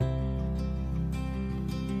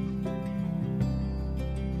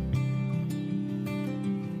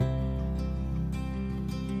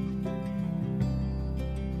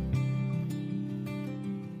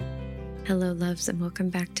Hello, loves, and welcome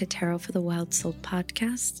back to Tarot for the Wild Soul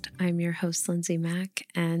podcast. I'm your host, Lindsay Mack,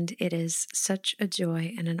 and it is such a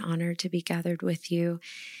joy and an honor to be gathered with you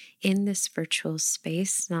in this virtual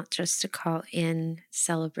space, not just to call in,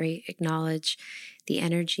 celebrate, acknowledge the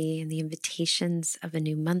energy and the invitations of a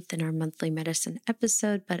new month in our monthly medicine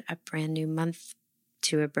episode, but a brand new month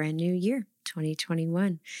to a brand new year,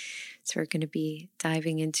 2021. So we're going to be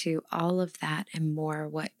diving into all of that and more,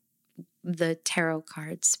 what the tarot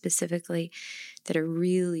cards specifically that are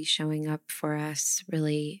really showing up for us,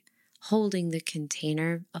 really holding the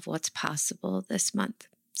container of what's possible this month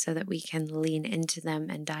so that we can lean into them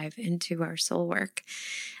and dive into our soul work.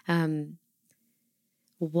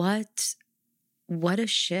 What a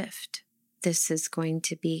shift this is going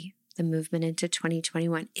to be, the movement into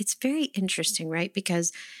 2021. It's very interesting, right?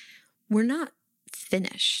 Because we're not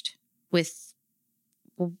finished with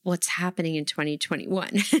what's happening in 2021.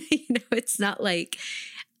 It's not like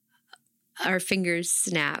our fingers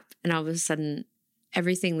snap and all of a sudden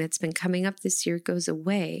everything that's been coming up this year goes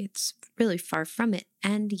away. It's really far from it.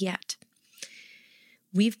 And yet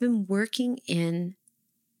we've been working in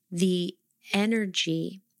the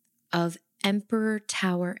energy of Emperor,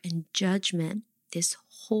 Tower, and Judgment this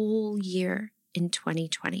whole year in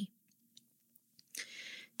 2020.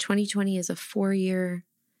 2020 is a 4-year.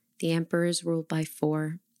 The Emperor is ruled by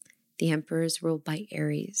 4. The Emperor is ruled by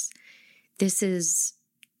Aries.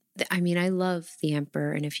 I love the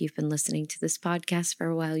Emperor. And if you've been listening to this podcast for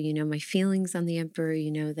a while, you know my feelings on the Emperor.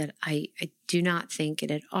 You know that I do not think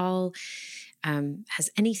it at all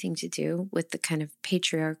has anything to do with the kind of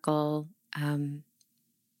patriarchal,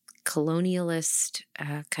 colonialist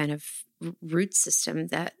kind of root system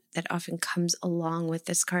that often comes along with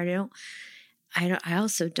this card. I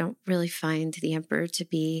also don't really find the Emperor to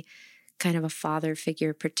be kind of a father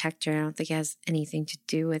figure protector. I don't think it has anything to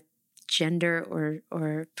do with gender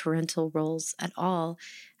or parental roles at all.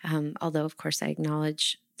 Although, of course, I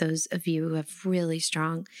acknowledge those of you who have really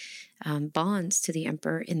strong bonds to the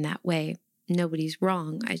Emperor in that way. Nobody's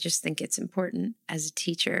wrong. I just think it's important as a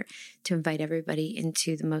teacher to invite everybody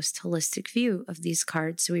into the most holistic view of these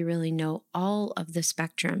cards so we really know all of the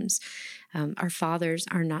spectrums. Our fathers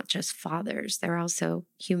are not just fathers. They're also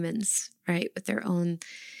humans, right, with their own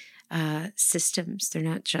systems. They're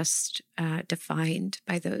not just defined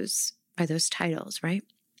by those titles, right?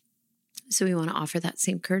 So we want to offer that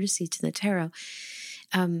same courtesy to the tarot.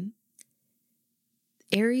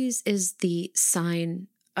 Aries is the sign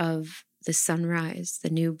of the sunrise,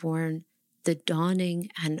 the newborn, the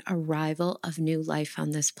dawning and arrival of new life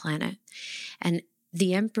on this planet. And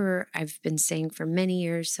the Emperor, I've been saying for many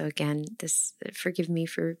years, so again, forgive me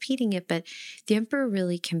for repeating it, but the Emperor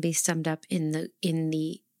really can be summed up in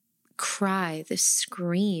the cry, the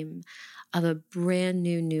scream of a brand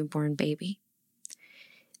new newborn baby.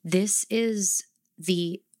 This is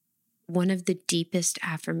one of the deepest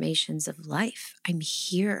affirmations of life. I'm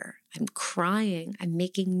here. I'm crying. I'm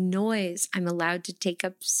making noise. I'm allowed to take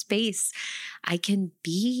up space. I can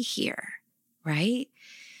be here, right?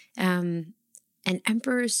 And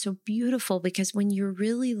Emperor is so beautiful because when you're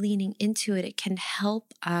really leaning into it, it can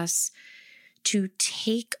help us to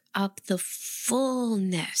take up the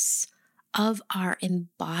fullness of our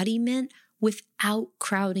embodiment without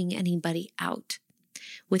crowding anybody out,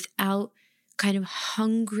 without kind of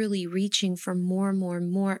hungrily reaching for more and more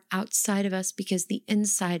and more outside of us because the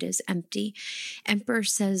inside is empty. Emperor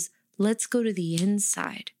says, let's go to the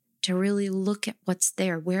inside to really look at what's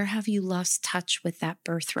there. Where have you lost touch with that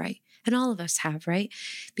birthright? And all of us have, right?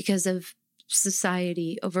 Because of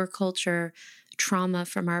society, overculture, trauma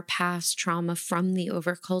from our past, trauma from the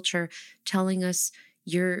overculture, telling us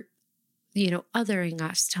you're, othering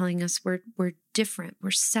us, telling us we're different,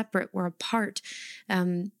 we're separate, we're apart.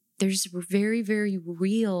 There's very, very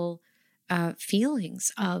real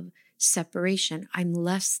feelings of separation. I'm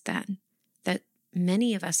less than, that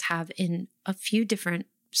many of us have in a few different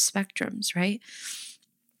spectrums, right?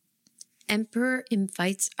 Emperor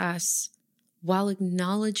invites us, while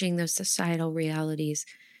acknowledging those societal realities,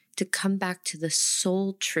 to come back to the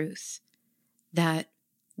soul truth that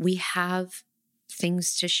we have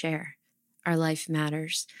things to share. Our life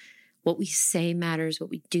matters. What we say matters.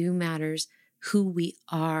 What we do matters. Who we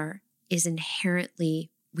are is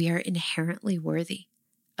we are inherently worthy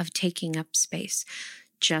of taking up space,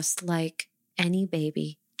 just like any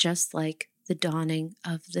baby, just like the dawning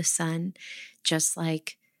of the sun, just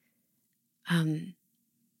like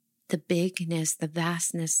the bigness, the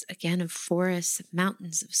vastness, again, of forests, of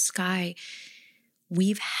mountains, of sky.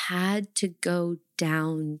 We've had to go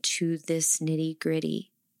down to this nitty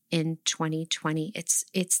gritty in 2020.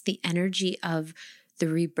 It's the energy of the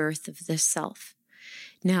rebirth of the self.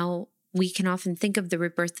 Now, we can often think of the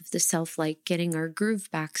rebirth of the self like getting our groove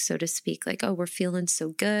back, so to speak, like, oh, we're feeling so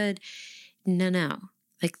good. No.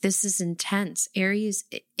 Like, this is intense. Aries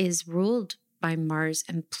is ruled by Mars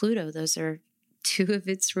and Pluto. Those are two of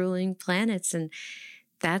its ruling planets. And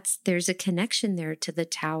there's a connection there to the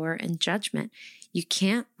Tower and Judgment. You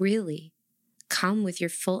can't really come with your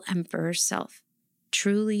full Emperor self,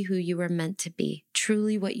 truly who you are meant to be,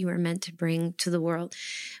 truly what you are meant to bring to the world,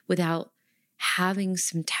 without having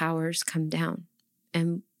some towers come down.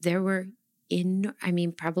 And there were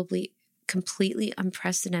probably completely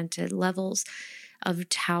unprecedented levels of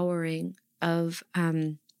towering, of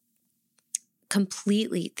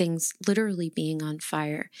completely things literally being on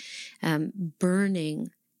fire,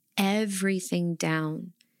 burning everything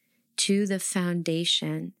down to the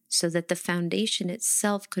foundation, so that the foundation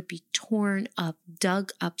itself could be torn up,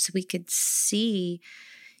 dug up, so we could see,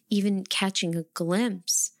 even catching a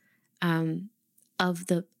glimpse of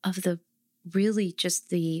the really just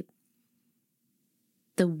the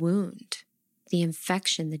wound, the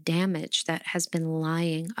infection, the damage that has been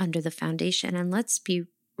lying under the foundation. And let's be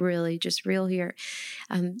really just real here.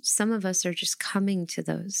 Some of us are just coming to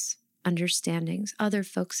those understandings. Other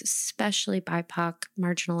folks, especially BIPOC,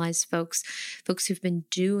 marginalized folks who've been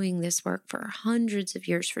doing this work for hundreds of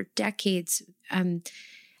years, for decades,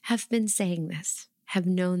 have been saying this, have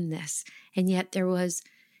known this. And yet there was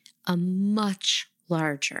a much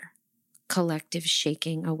larger collective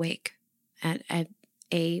shaking awake, at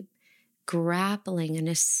a grappling, a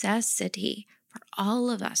necessity for all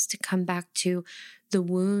of us to come back to the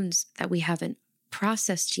wounds that we haven't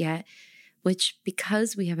processed yet, which,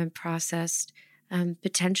 because we haven't processed,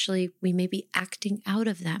 potentially we may be acting out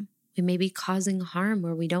of them. We may be causing harm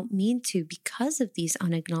where we don't mean to because of these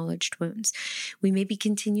unacknowledged wounds. We may be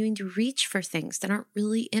continuing to reach for things that aren't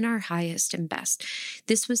really in our highest and best.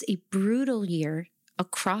 This was a brutal year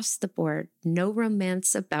across the board, no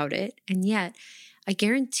romance about it. And yet, I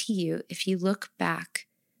guarantee you, if you look back,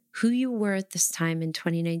 who you were at this time in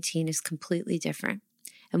 2019 is completely different.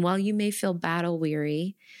 And while you may feel battle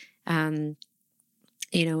weary, and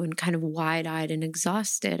kind of wide-eyed and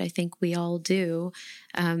exhausted, I think we all do,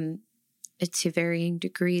 to varying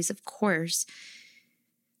degrees, of course,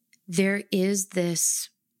 there is this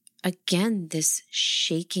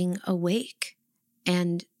shaking awake,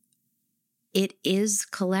 and it is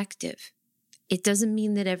collective. It doesn't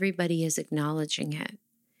mean that everybody is acknowledging it.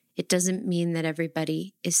 It doesn't mean that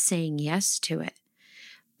everybody is saying yes to it,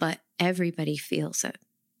 but everybody feels it.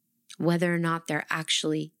 Whether or not they're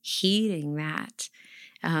actually heeding that,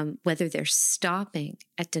 whether they're stopping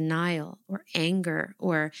at denial or anger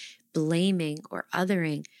or blaming or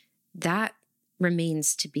othering, that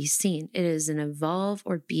remains to be seen. It is an evolve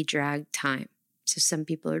or be dragged time. So some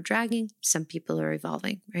people are dragging, some people are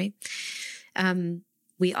evolving, right?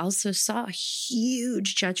 We also saw a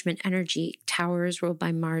huge judgment energy. Tower is ruled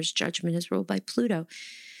by Mars, Judgment is ruled by Pluto.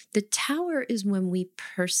 The Tower is when we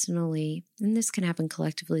personally, and this can happen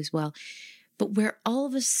collectively as well, but where all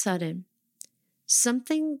of a sudden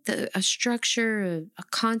a structure, a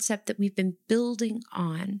concept that we've been building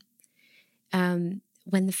on,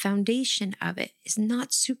 when the foundation of it is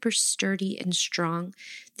not super sturdy and strong,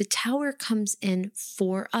 the Tower comes in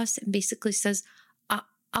for us and basically says,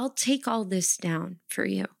 I'll take all this down for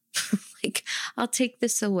you. Like, I'll take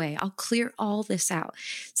this away. I'll clear all this out.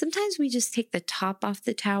 Sometimes we just take the top off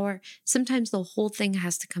the tower. Sometimes the whole thing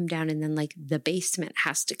has to come down, and then like the basement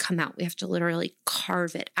has to come out. We have to literally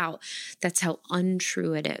carve it out. That's how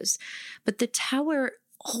untrue it is. But the tower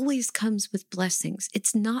always comes with blessings.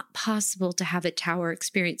 It's not possible to have a tower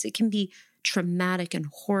experience. It can be traumatic and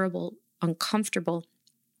horrible, uncomfortable.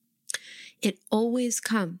 It always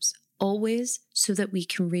comes, always, so that we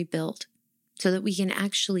can rebuild, so that we can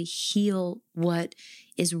actually heal what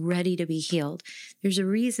is ready to be healed. There's a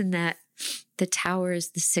reason that the Tower is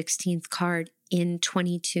the 16th card in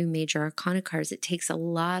 22 major arcana cards. It takes a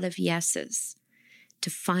lot of yeses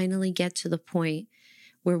to finally get to the point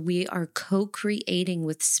where we are co-creating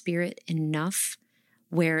with spirit enough,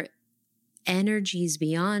 where energies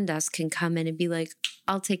beyond us can come in and be like,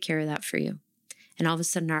 I'll take care of that for you. And all of a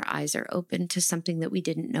sudden our eyes are open to something that we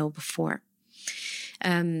didn't know before.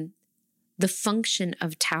 The function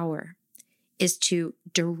of Tower is to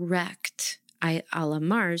direct, a la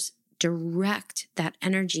Mars, direct that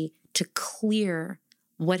energy to clear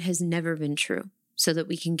what has never been true, so that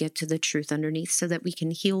we can get to the truth underneath, so that we can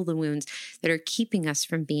heal the wounds that are keeping us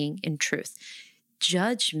from being in truth.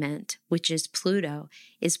 Judgment, which is Pluto,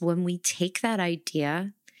 is when we take that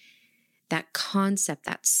idea, that concept,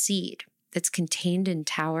 that seed that's contained in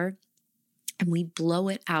Tower, and we blow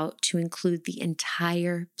it out to include the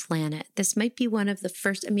entire planet. This might be one of the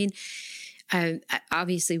first,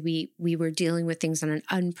 obviously we were dealing with things on an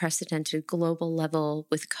unprecedented global level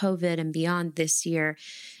with COVID and beyond this year.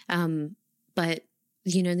 But,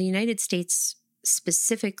 the United States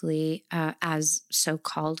specifically, as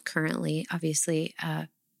so-called currently, obviously,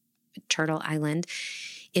 Turtle Island,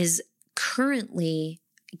 is currently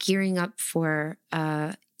gearing up for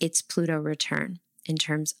its Pluto return in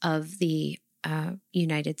terms of the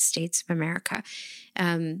United States of America.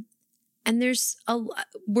 And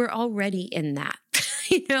we're already in that,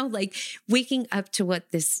 like waking up to what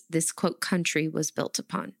this quote country was built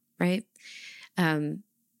upon, right?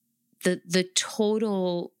 The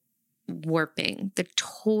total warping, the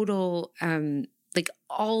total, like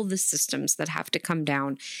all the systems that have to come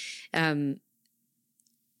down.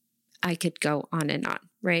 I could go on and on,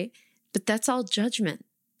 right? But that's all judgment.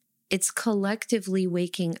 It's collectively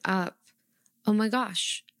waking up. Oh my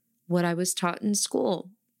gosh, what I was taught in school,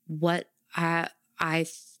 what kind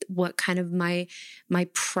of my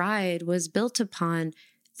pride was built upon.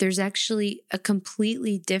 There's actually a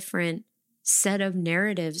completely different set of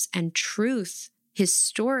narratives and truth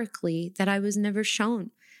historically that I was never shown,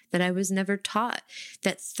 that I was never taught,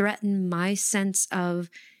 that threaten my sense of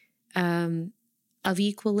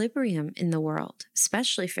equilibrium in the world,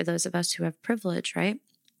 especially for those of us who have privilege, right?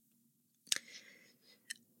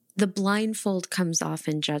 The blindfold comes off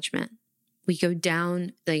in judgment. We go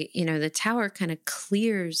down, the tower kind of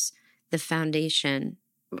clears the foundation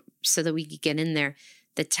so that we could get in there.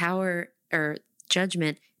 The tower or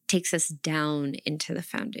judgment takes us down into the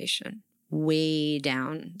foundation, way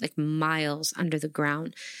down, like miles under the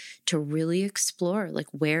ground, to really explore, like,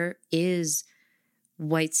 where is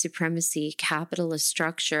white supremacy, capitalist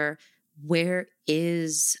structure? Where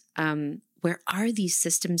are these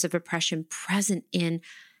systems of oppression present in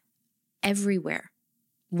everywhere?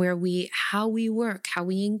 How we work, how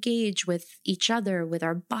we engage with each other, with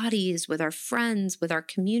our bodies, with our friends, with our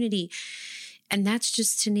community. And that's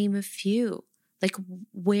just to name a few. Like,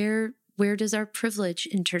 where does our privilege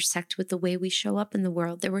intersect with the way we show up in the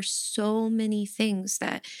world? There were so many things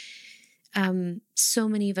that so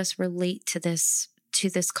many of us relate to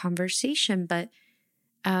this conversation, but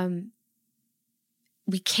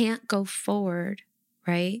we can't go forward,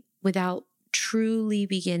 right, without truly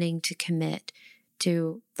beginning to commit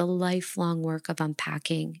to the lifelong work of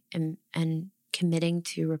unpacking and committing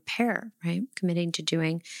to repair, right? Committing to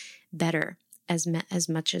doing better as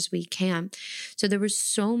much as we can. So there was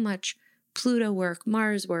so much Pluto work,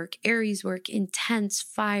 Mars work, Aries work, intense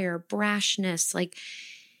fire, brashness,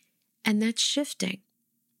 and that's shifting.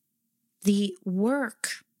 The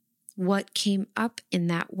work, what came up in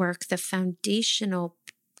that work, the foundational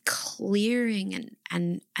clearing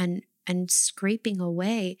and scraping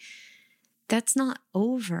away, that's not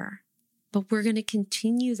over. But we're going to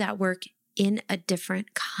continue that work in a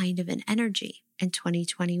different kind of an energy in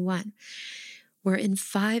 2021. We're in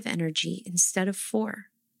 5 energy instead of 4.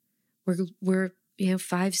 We're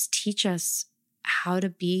 5s teach us how to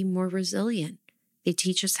be more resilient. They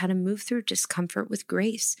teach us how to move through discomfort with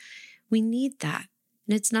grace. We need that.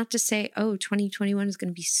 And it's not to say, 2021 is going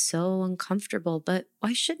to be so uncomfortable, but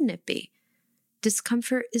why shouldn't it be?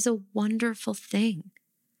 Discomfort is a wonderful thing.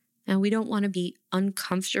 And we don't want to be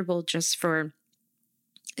uncomfortable just for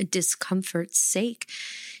discomfort's sake.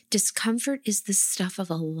 Discomfort is the stuff of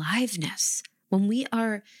aliveness. When we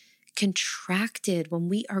are contracted, when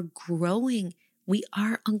we are growing, we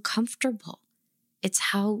are uncomfortable. It's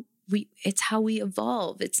how we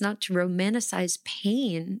evolve. It's not to romanticize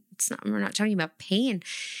pain. We're not talking about pain,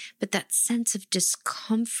 but that sense of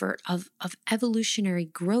discomfort, of evolutionary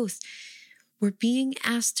growth. We're being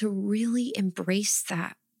asked to really embrace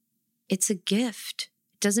that. It's a gift.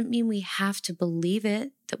 It doesn't mean we have to believe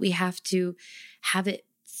it, that we have to have it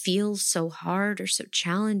feel so hard or so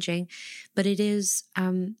challenging, but it is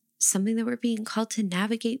something that we're being called to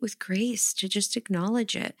navigate with grace, to just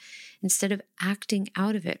acknowledge it instead of acting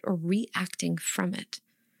out of it or reacting from it.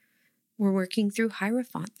 We're working through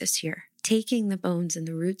Hierophant this year, taking the bones and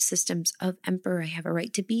the root systems of Emperor, I have a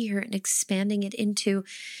right to be here, and expanding it into,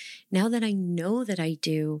 now that I know that I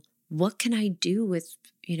do, what can I do with,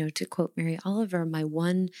 to quote Mary Oliver, my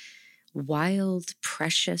one wild,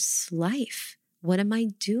 precious life? What am I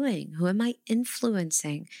doing? Who am I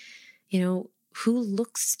influencing? Who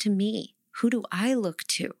looks to me? Who do I look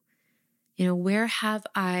to? Where have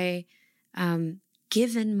I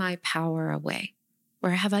given my power away?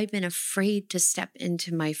 Where have I been afraid to step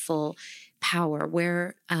into my full power?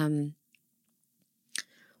 Where can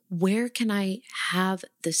I have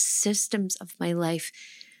the systems of my life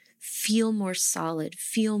feel more solid,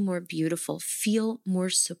 feel more beautiful, feel more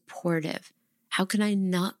supportive? How can I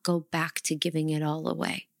not go back to giving it all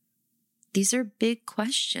away? These are big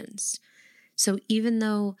questions. So even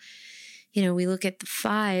though, we look at the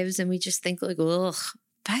 5s and we just think like, ugh,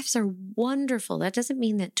 5s are wonderful. That doesn't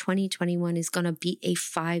mean that 2021 is going to be a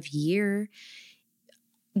 5-year.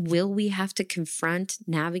 Will we have to confront,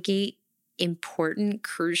 navigate important,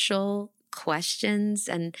 crucial questions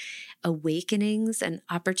and awakenings and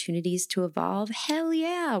opportunities to evolve? Hell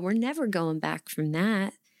yeah, we're never going back from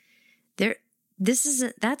that.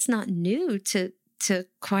 That's not new to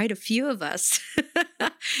quite a few of us.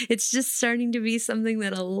 It's just starting to be something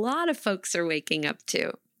that a lot of folks are waking up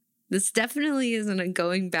to. This definitely isn't a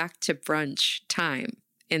going back to brunch time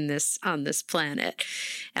on this planet.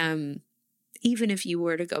 Even if you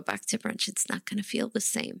were to go back to brunch, it's not going to feel the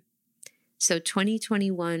same. So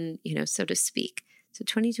 2021, so to speak. So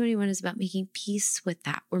 2021 is about making peace with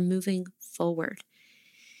that. We're moving forward.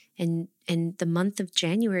 And the month of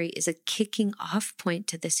January is a kicking off point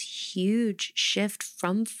to this huge shift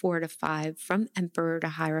from 4 to 5, from Emperor to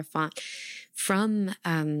Hierophant, from,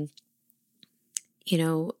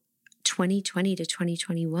 2020 to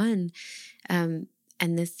 2021. And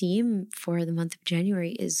the theme for the month of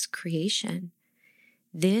January is creation.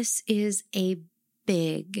 This is a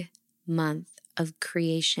big month of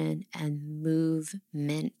creation and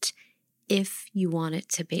movement, if you want it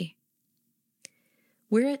to be.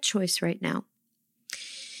 We're at choice right now.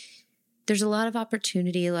 There's a lot of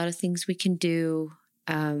opportunity, a lot of things we can do,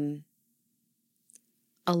 a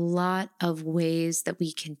lot of ways that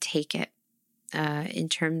we can take it in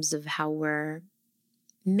terms of how we're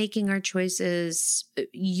making our choices,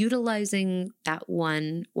 utilizing that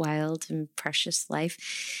one wild and precious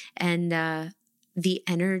life, and the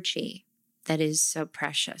energy that is so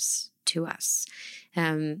precious to us.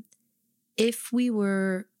 If we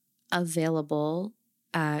were available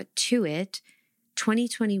to it,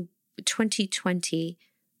 2020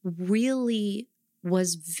 really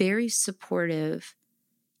was very supportive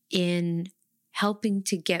in helping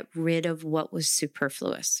to get rid of what was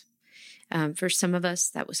superfluous. For some of us,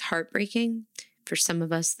 that was heartbreaking. For some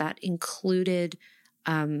of us, that included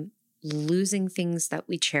losing things that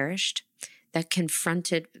we cherished, that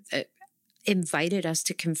invited us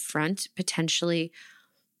to confront potentially,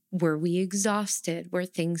 were we exhausted? Were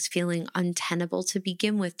things feeling untenable to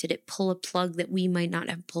begin with? Did it pull a plug that we might not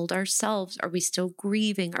have pulled ourselves? Are we still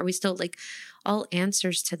grieving? Are we still all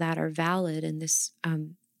answers to that are valid. And this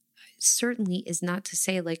certainly is not to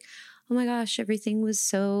say oh my gosh, everything was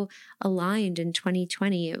so aligned in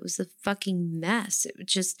 2020. It was a fucking mess. It was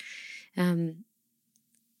just,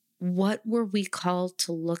 what were we called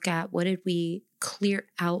to look at? What did we clear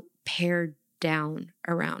out, pare down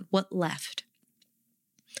around? What left?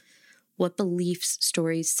 What beliefs,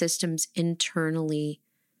 stories, systems internally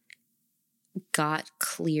got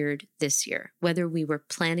cleared this year? Whether we were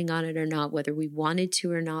planning on it or not, whether we wanted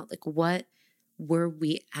to or not, what were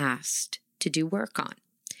we asked to do work on?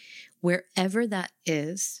 Wherever that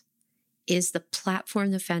is the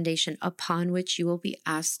platform, the foundation upon which you will be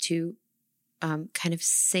asked to kind of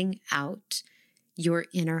sing out your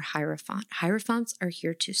inner Hierophant. Hierophants are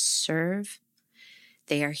here to serve.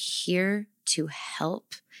 They are here to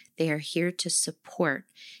help. They are here to support.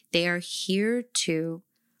 They are here to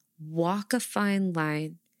walk a fine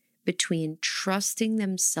line between trusting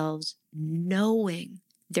themselves, knowing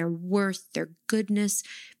their worth, their goodness,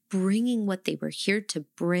 bringing what they were here to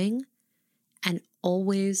bring, and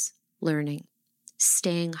always learning,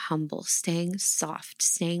 staying humble, staying soft,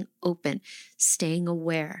 staying open, staying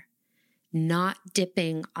aware, not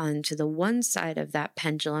dipping onto the one side of that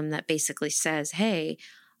pendulum that basically says, hey,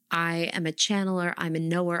 I am a channeler, I'm a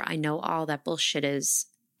knower, I know all. That bullshit is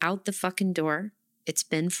out the fucking door. It's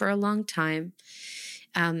been for a long time.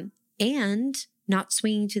 And not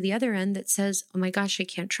swinging to the other end that says, oh my gosh, I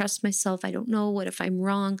can't trust myself. I don't know. What if I'm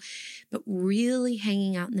wrong? But really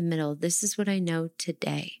hanging out in the middle. This is what I know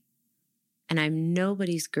today. And I'm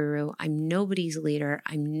nobody's guru. I'm nobody's leader.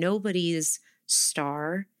 I'm nobody's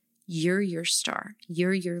star. You're your star.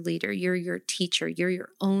 You're your leader. You're your teacher. You're your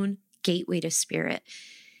own gateway to spirit.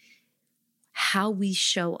 How we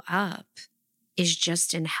show up is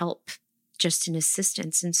just in help, just in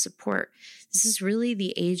assistance and support. This is really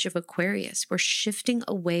the age of Aquarius. We're shifting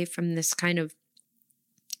away from this kind of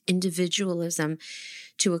individualism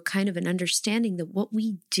to a kind of an understanding that what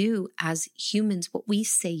we do as humans, what we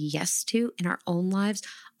say yes to in our own lives,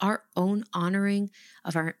 our own honoring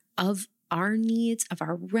of our needs, of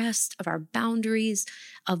our rest, of our boundaries,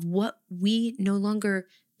 of what we no longer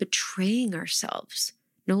betraying ourselves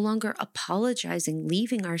no longer apologizing,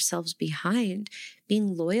 leaving ourselves behind,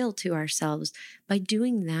 being loyal to ourselves. By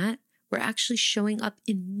doing that, we're actually showing up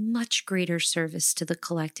in much greater service to the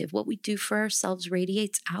collective. What we do for ourselves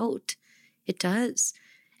radiates out. It does.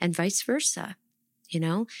 And vice versa,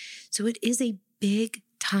 So it is a big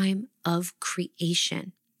time of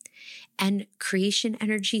creation. And creation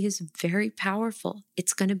energy is very powerful.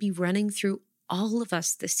 It's going to be running through all of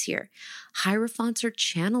us this year. Hierophants are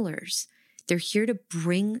channelers. They're here to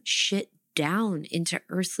bring shit down into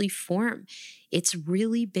earthly form. It's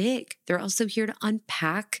really big. They're also here to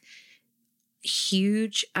unpack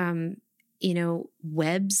huge,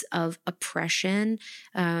 webs of oppression,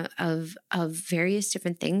 of various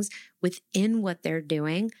different things within what they're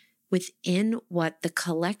doing, within what the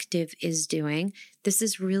collective is doing. This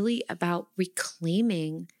is really about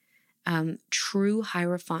reclaiming true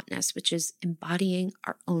hierophantness, which is embodying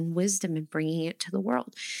our own wisdom and bringing it to the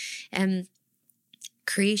world. And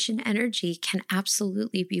creation energy can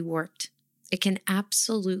absolutely be worked. It can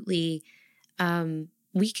absolutely,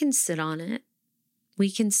 we can sit on it. We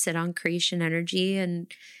can sit on creation energy,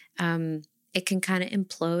 and it can kind of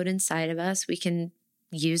implode inside of us. We can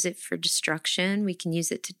use it for destruction. We can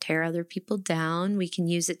use it to tear other people down. We can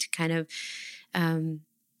use it to kind of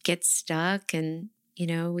get stuck, and,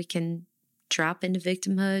 we can drop into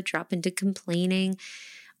victimhood, drop into complaining,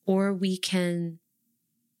 or we can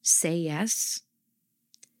say yes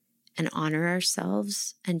and honor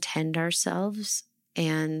ourselves and tend ourselves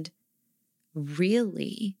and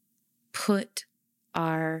really put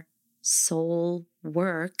our soul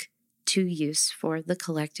work to use for the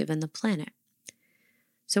collective and the planet.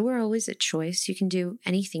 So we're always a choice. You can do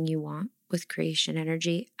anything you want with creation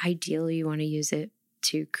energy. Ideally, you want to use it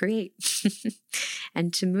to create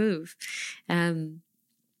and to move.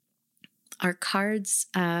 Our cards,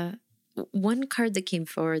 one card that came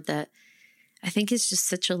forward that I think is just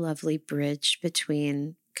such a lovely bridge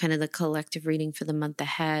between kind of the collective reading for the month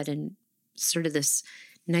ahead and sort of this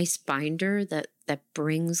nice binder that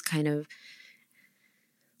brings kind of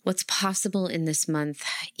what's possible in this month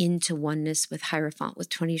into oneness with Hierophant, with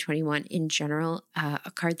 2021 in general.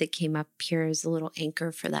 A card that came up here as a little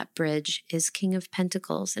anchor for that bridge is King of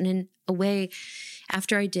Pentacles. And in a way,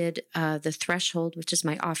 after I did the Threshold, which is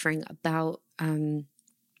my offering about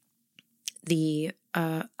the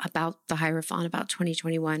Hierophant, about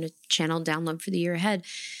 2021, a channel download for the year ahead,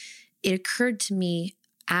 it occurred to me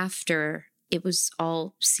after it was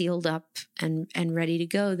all sealed up and ready to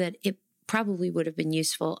go that it probably would have been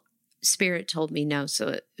useful. Spirit told me no,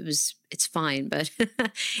 so it's fine. But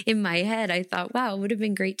in my head, I thought, wow, it would have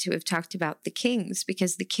been great to have talked about the kings,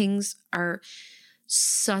 because the kings are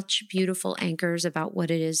such beautiful anchors about what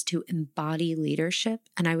it is to embody leadership.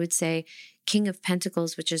 And I would say King of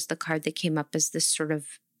Pentacles, which is the card that came up as this sort of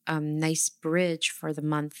nice bridge for the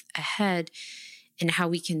month ahead, and how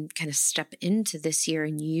we can kind of step into this year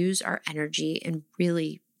and use our energy in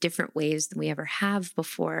really different ways than we ever have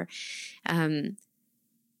before,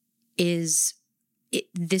 this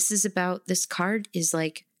card is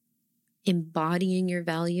like embodying your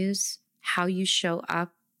values. How you show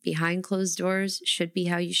up behind closed doors should be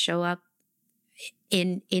how you show up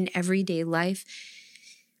in everyday life.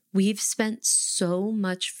 We've spent so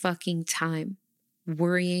much fucking time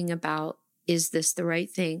worrying about, is this the right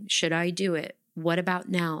thing? Should I do it? What about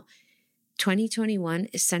now? 2021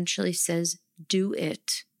 essentially says, do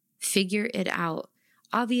it. Figure it out.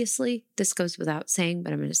 Obviously, this goes without saying,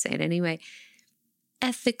 but I'm going to say it anyway.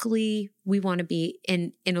 Ethically, we want to be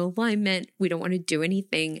in alignment. We don't want to do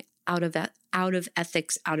anything out of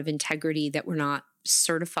ethics, out of integrity that we're not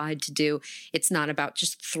certified to do. It's not about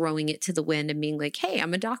just throwing it to the wind and being like, hey,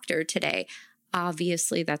 I'm a doctor today.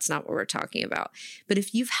 Obviously, that's not what we're talking about. But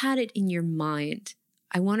if you've had it in your mind,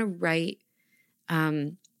 I want to write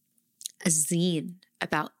a zine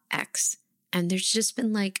about X. And there's just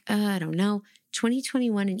been like, I don't know,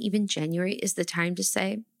 2021 and even January is the time to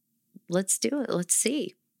say, let's do it. Let's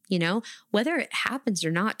see, whether it happens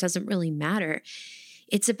or not doesn't really matter.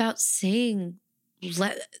 It's about saying,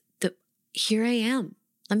 here I am.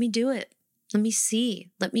 Let me do it. Let me see.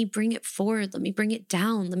 Let me bring it forward. Let me bring it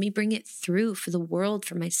down. Let me bring it through for the world,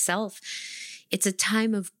 for myself. It's a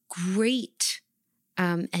time of great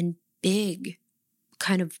and big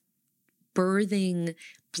kind of birthing,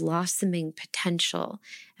 blossoming potential,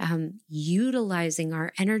 utilizing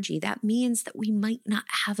our energy. That means that we might not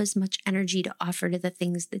have as much energy to offer to the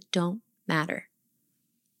things that don't matter.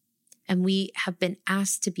 And we have been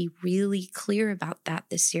asked to be really clear about that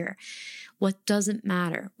this year. What doesn't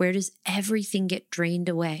matter? Where does everything get drained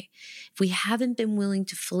away? If we haven't been willing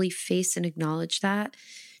to fully face and acknowledge that,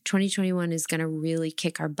 2021 is going to really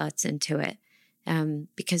kick our butts into it.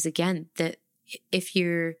 Because again, if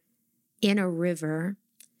you're in a river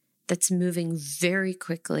that's moving very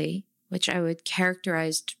quickly, which I would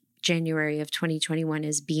characterize January of 2021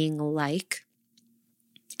 as being like,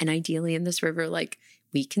 and ideally in this river, like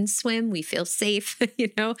we can swim, we feel safe, we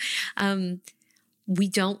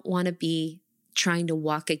don't want to be trying to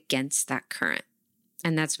walk against that current.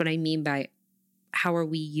 And that's what I mean by how are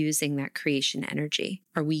we using that creation energy?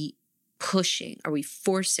 Are we pushing? Are we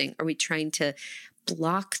forcing? Are we trying to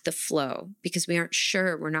block the flow because we aren't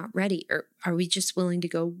sure, we're not ready? Or are we just willing to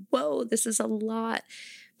go, whoa, this is a lot,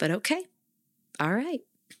 but okay. All right.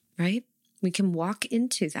 We can walk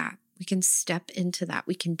into that. We can step into that.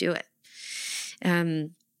 We can do it.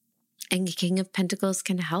 And King of Pentacles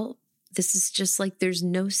can help. This is just like there's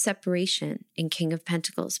no separation in King of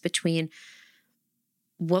Pentacles between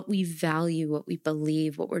what we value, what we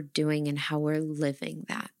believe, what we're doing, and how we're living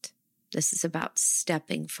that. This is about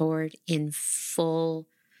stepping forward in full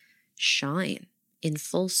shine, in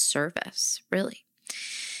full service, really.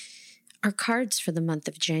 Our cards for the month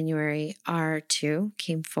of January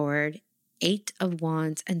came forward, 8 of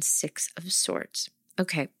Wands and 6 of Swords.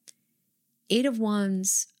 Okay. 8 of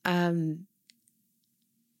Wands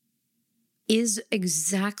is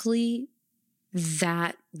exactly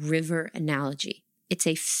that river analogy. It's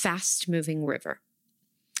a fast-moving river.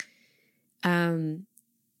 The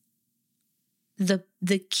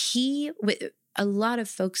key with a lot of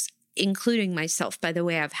folks, including myself, by the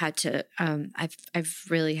way, I've had to, I've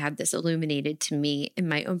really had this illuminated to me in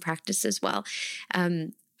my own practice as well.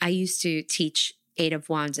 I used to teach 8 of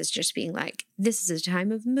Wands as just being like, this is a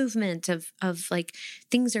time of movement, of like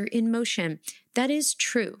things are in motion. That is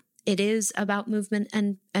true. It is about movement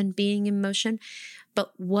and being in motion.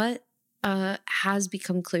 But what has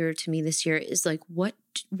become clearer to me this year is like, what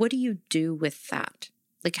do you do with that?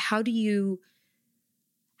 Like, how do you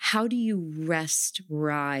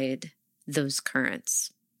ride those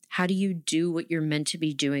currents? How do you do what you're meant to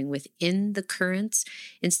be doing within the currents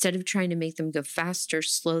instead of trying to make them go faster,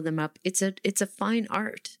 slow them up? It's a fine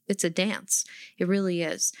art. It's a dance. It really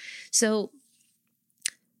is. So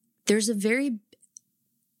there's a very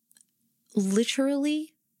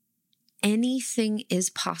literally anything is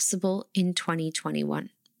possible in 2021.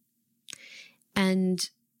 And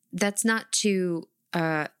that's not to,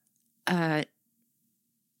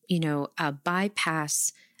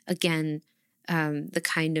 bypass, again, the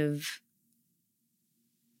kind of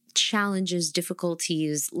challenges,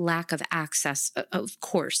 difficulties, lack of access, of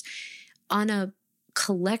course. On a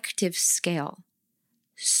collective scale,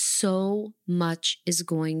 so much is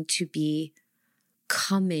going to be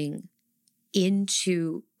coming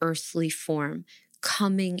into earthly form,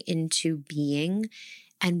 coming into being,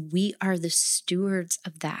 and we are the stewards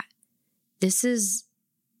of that. This is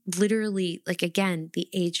literally, like, again, the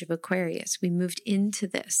age of Aquarius. We moved into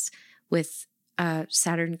this with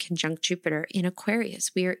Saturn conjunct Jupiter in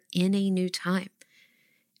Aquarius. We are in a new time.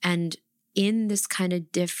 And in this kind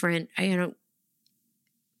of different,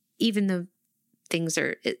 even though things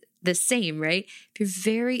are the same, right? If you're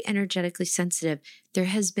very energetically sensitive, there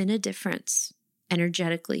has been a difference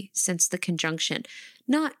energetically since the conjunction.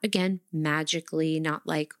 Not, again, magically, not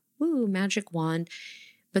like, woo, magic wand,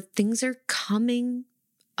 but things are coming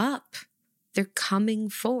up. They're coming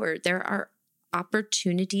forward. There are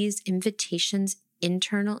opportunities, invitations,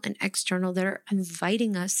 internal and external, that are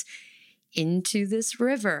inviting us into this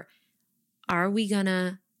river. Are we going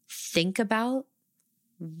to think about,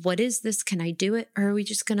 what is this? Can I do it? Or are we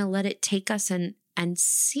just going to let it take us and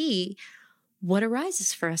see what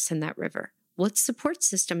arises for us in that river? What support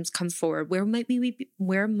systems come forward? Where might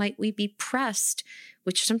we be pressed,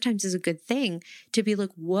 which sometimes is a good thing, to be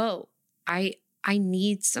like, whoa, I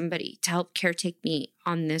need somebody to help caretake me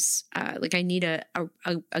on this. Like I need a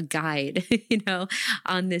guide,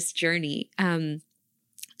 on this journey.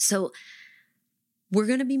 So we're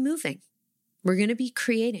going to be moving. We're going to be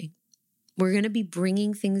creating. We're going to be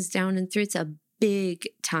bringing things down and through. It's a big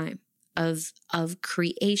time of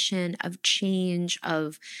creation, of change,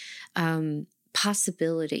 of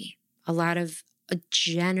possibility. A lot of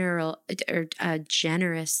generous,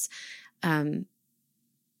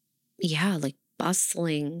 like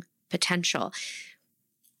bustling potential.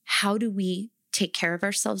 How do we take care of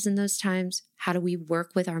ourselves in those times? How do we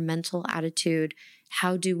work with our mental attitude?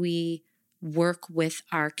 How do we work with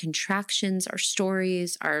our contractions, our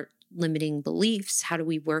stories, our limiting beliefs? How do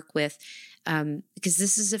we work with, because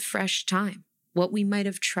this is a fresh time. What we might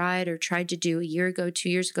have tried to do a year ago, 2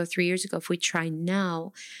 years ago, 3 years ago, if we try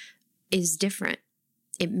now, is different.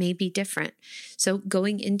 It may be different. So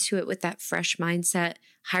going into it with that fresh mindset,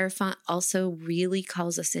 Hierophant also really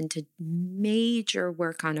calls us into major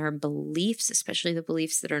work on our beliefs, especially the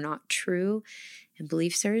beliefs that are not true. And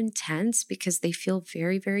beliefs are intense because they feel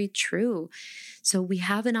very, very true. So we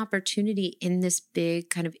have an opportunity in this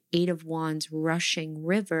big kind of Eight of Wands rushing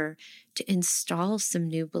river to install some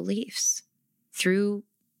new beliefs through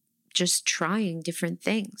just trying different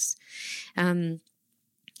things.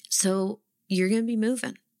 So you're going to be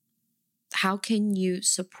moving. How can you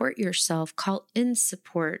support yourself, call in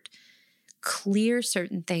support, clear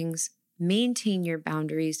certain things, maintain your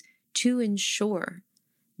boundaries to ensure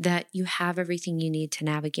that you have everything you need to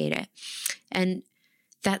navigate it? And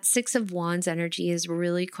that Six of Wands energy is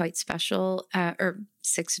really quite special, or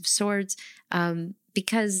Six of Swords,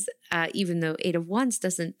 because even though Eight of Wands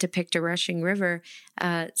doesn't depict a rushing river,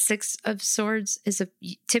 Six of Swords is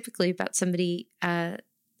typically about somebody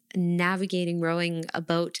navigating, rowing a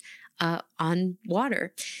boat on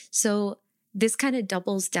water. So this kind of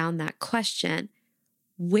doubles down that question.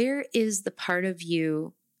 Where is the part of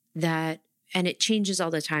you that, and it changes all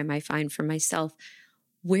the time, I find for myself,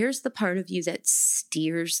 where's the part of you that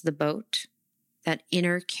steers the boat, that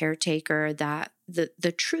inner caretaker, that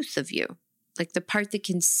the truth of you, like the part that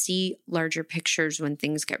can see larger pictures when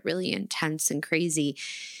things get really intense and crazy?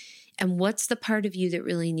 And what's the part of you that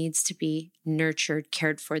really needs to be nurtured,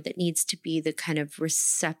 cared for, that needs to be the kind of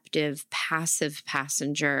receptive, passive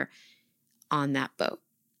passenger on that boat?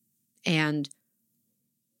 And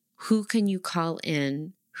who can you call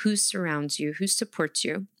in? Who surrounds you? Who supports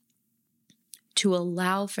you to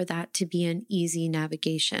allow for that to be an easy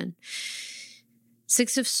navigation?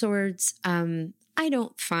 Six of Swords, I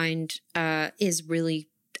don't find is really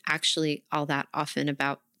actually all that often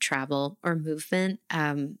about travel or movement.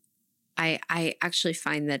 I actually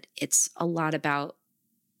find that it's a lot about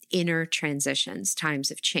inner transitions,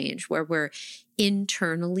 times of change, where we're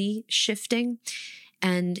internally shifting.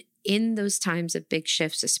 And in those times of big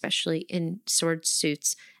shifts, especially in sword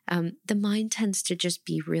suits, the mind tends to just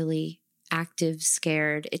be really active,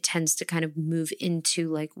 scared. It tends to kind of move into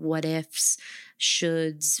like what ifs,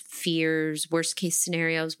 shoulds, fears, worst case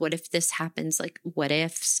scenarios. What if this happens? Like what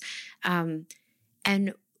ifs?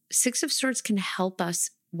 And Six of Swords can help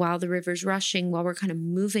us while the river's rushing, while we're kind of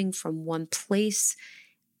moving from one place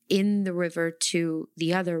in the river to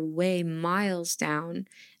the other, way miles down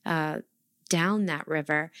that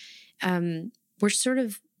river. We're sort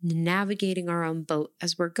of navigating our own boat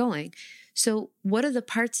as we're going. So what are the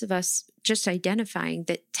parts of us just identifying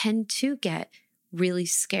that tend to get really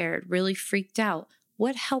scared, really freaked out?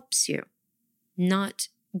 What helps you not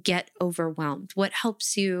get overwhelmed? What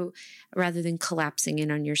helps you, rather than collapsing in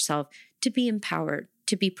on yourself, to be empowered,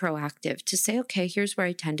 to be proactive, to say, okay, here's where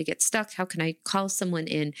I tend to get stuck. How can I call someone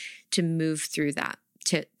in to move through that,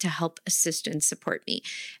 to help assist and support me?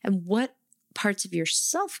 And what parts of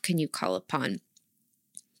yourself can you call upon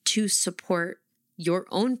to support your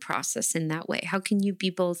own process in that way? How can you be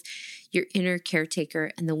both your inner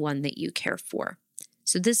caretaker and the one that you care for?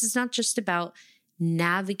 So this is not just about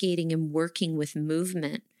navigating and working with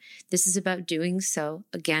movement. This is about doing so,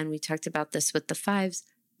 again, we talked about this with the fives,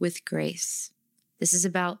 with grace. This is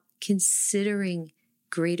about considering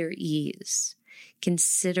greater ease,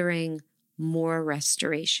 considering more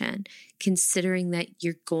restoration, considering that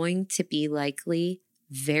you're going to be likely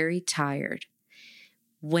very tired.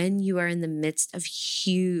 When you are in the midst of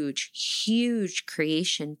huge, huge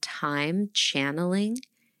creation time channeling,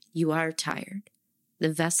 you are tired.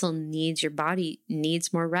 The vessel needs, your body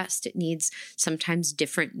needs more rest. It needs sometimes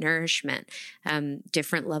different nourishment,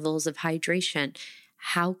 different levels of hydration.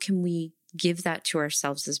 How can we give that to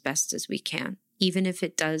ourselves as best as we can, even if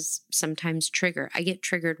it does sometimes trigger? I get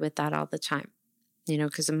triggered with that all the time,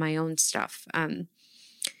 because of my own stuff.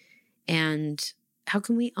 And how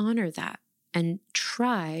can we honor that and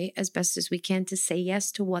try as best as we can to say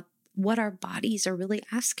yes to what our bodies are really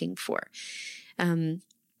asking for?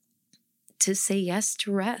 To say yes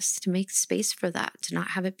to rest, to make space for that, to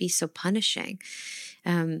not have it be so punishing.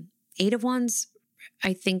 Eight of Wands,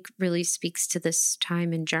 I think, really speaks to this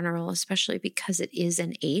time in general, especially because it is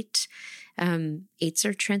an eight. Eights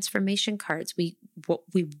are transformation cards. We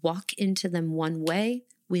walk into them one way,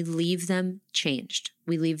 we leave them changed.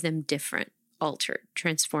 We leave them different, altered,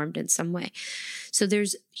 transformed in some way. So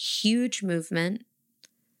there's huge movement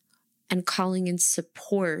and calling in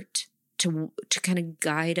support to kind of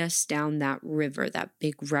guide us down that river, that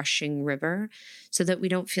big rushing river, so that we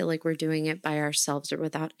don't feel like we're doing it by ourselves or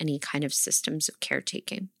without any kind of systems of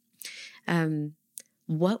caretaking.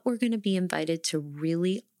 What we're going to be invited to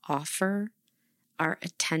really offer our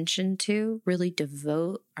attention to, really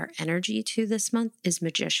devote our energy to this month is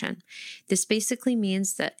magician. This basically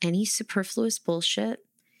means that any superfluous bullshit,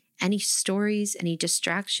 any stories, any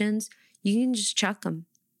distractions, you can just chuck them.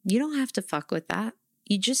 You don't have to fuck with that.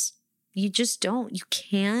 You just don't. You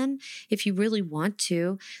can if you really want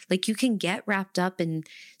to. Like, you can get wrapped up in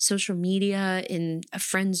social media, in a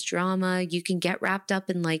friend's drama. You can get wrapped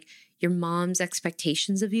up in like your mom's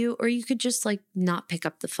expectations of you, or you could just like not pick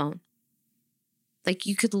up the phone. Like,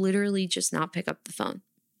 you could literally just not pick up the phone.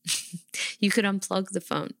 You could unplug the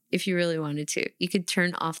phone if you really wanted to. You could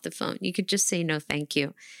turn off the phone. You could just say no, thank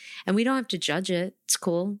you. And we don't have to judge it. It's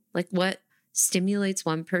cool. Like, what stimulates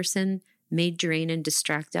one person may drain and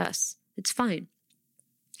distract us. It's fine.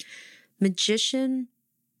 Magician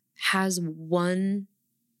has one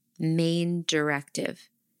main directive.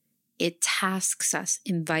 It tasks us,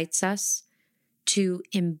 invites us to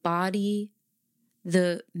embody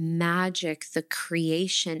the magic, the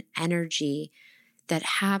creation energy that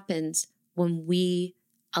happens when we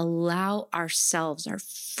allow ourselves, our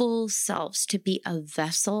full selves, to be a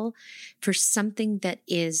vessel for something that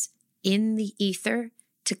is in the ether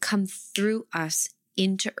to come through us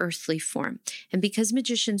into earthly form. And because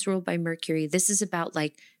magicians ruled by Mercury, this is about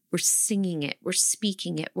like, we're singing it, we're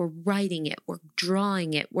speaking it, we're writing it, we're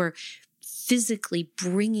drawing it, we're physically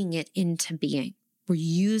bringing it into being. We're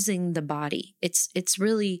using the body. It's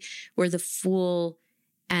really where the Fool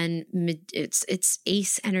and it's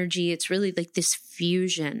ace energy. It's really like this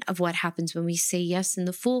fusion of what happens when we say yes in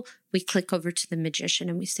the Fool. We click over to the Magician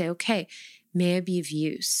and we say, okay, may I be of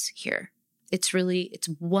use here? It's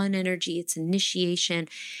one energy, it's initiation.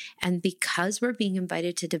 And because we're being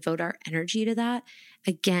invited to devote our energy to that,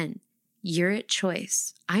 again, you're at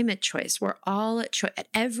choice. I'm at choice. We're all at choice. At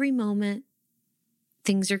every moment,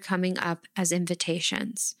 things are coming up as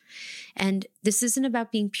invitations. And this isn't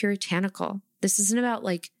about being puritanical. This isn't about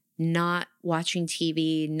like not watching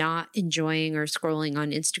TV, not enjoying or scrolling on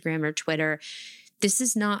Instagram or Twitter. This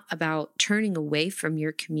is not about turning away from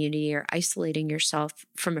your community or isolating yourself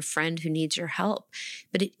from a friend who needs your help,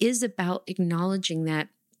 but it is about acknowledging that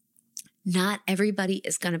not everybody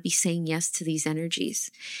is going to be saying yes to these energies.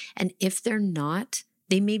 And if they're not,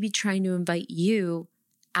 they may be trying to invite you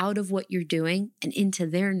out of what you're doing and into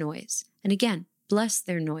their noise. And again, bless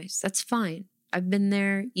their noise. That's fine. I've been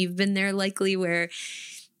there. You've been there likely, where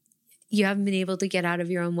you haven't been able to get out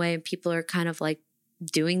of your own way and people are kind of like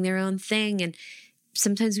doing their own thing. And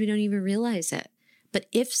sometimes we don't even realize it. But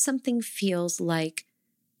if something feels like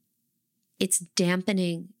it's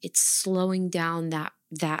dampening, it's slowing down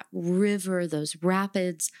that river, those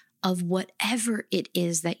rapids of whatever it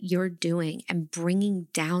is that you're doing and bringing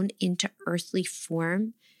down into earthly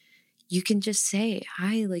form, you can just say,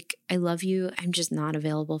 hi, like, I love you. I'm just not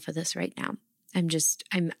available for this right now.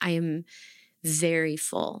 I am very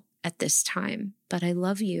full at this time, but I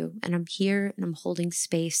love you and I'm here and I'm holding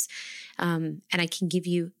space. And I can give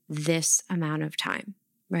you this amount of time,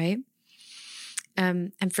 right?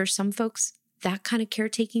 And for some folks, that kind of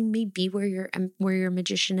caretaking may be where your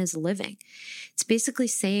magician is living. It's basically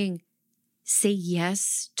saying, say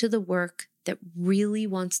yes to the work that really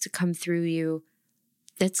wants to come through you,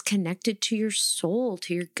 that's connected to your soul,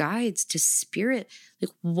 to your guides, to spirit.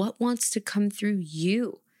 Like, what wants to come through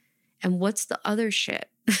you? And what's the other shit,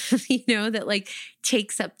 that like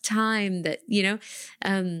takes up time, that,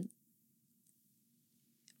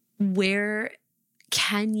 where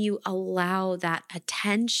can you allow that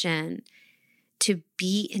attention to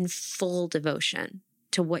be in full devotion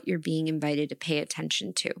to what you're being invited to pay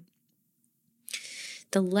attention to?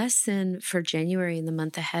 The lesson for January in the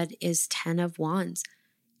month ahead is 10 of Wands.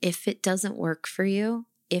 If it doesn't work for you,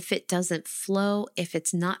 if it doesn't flow, if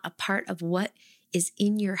it's not a part of what is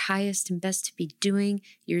in your highest and best to be doing,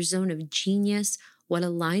 your zone of genius, what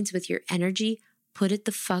aligns with your energy, put it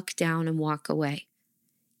the fuck down and walk away.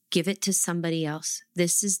 Give it to somebody else.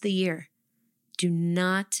 This is the year. Do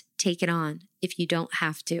not take it on if you don't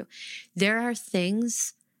have to. There are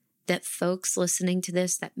things that folks listening to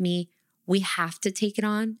this, we have to take it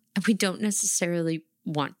on and we don't necessarily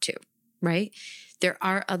want to, right? There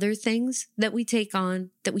are other things that we take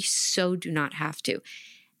on that we so do not have to.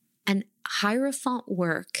 And Hierophant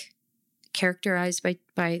work, characterized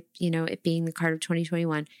by it being the card of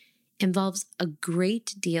 2021, involves a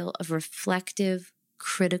great deal of reflective,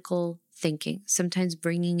 critical thinking, sometimes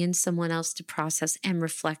bringing in someone else to process and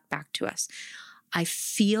reflect back to us. I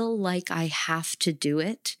feel like I have to do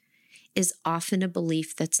it is often a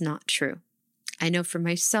belief that's not true. I know for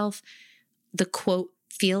myself, the quote,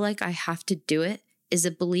 feel like I have to do it, is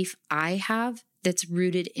a belief I have that's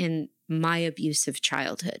rooted in my abusive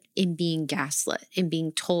childhood, in being gaslit, in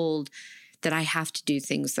being told that I have to do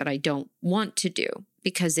things that I don't want to do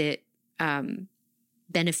because it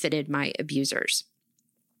benefited my abusers.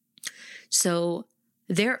 So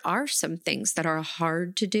there are some things that are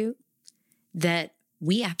hard to do that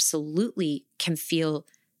we absolutely can feel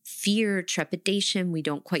fear, trepidation. We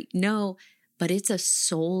don't quite know, but it's a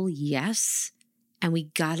soul yes. And we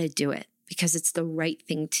got to do it because it's the right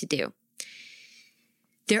thing to do.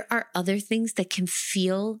 There are other things that can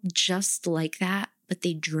feel just like that, but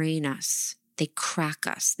they drain us. They crack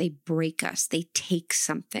us. They break us. They take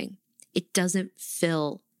something. It doesn't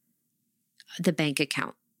fill the bank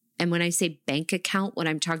account. And when I say bank account, what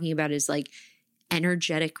I'm talking about is like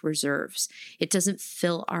energetic reserves. It doesn't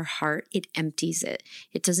fill our heart. It empties it.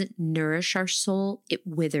 It doesn't nourish our soul. It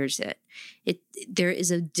withers it. There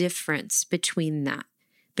is a difference between that,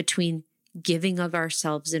 between giving of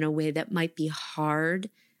ourselves in a way that might be hard,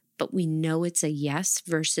 but we know it's a yes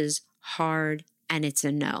versus hard and it's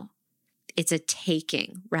a no. It's a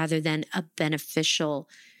taking rather than a beneficial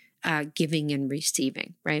giving and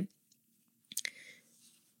receiving, right?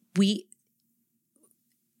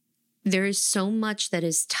 There is so much that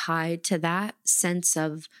is tied to that sense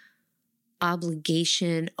of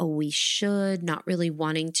obligation. Oh, we should, not really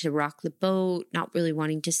wanting to rock the boat, not really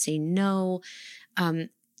wanting to say no.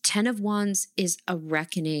 10 of Wands is a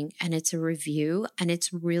reckoning and it's a review, and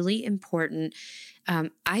it's really important.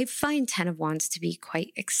 I find 10 of Wands to be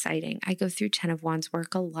quite exciting. I go through 10 of Wands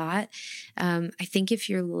work a lot. I think if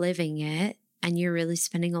you're living it and you're really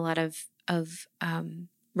spending a lot of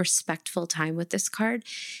respectful time with this card,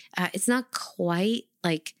 it's not quite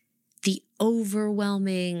like the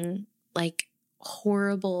overwhelming, like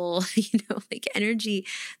horrible, like energy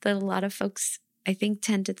that a lot of folks I think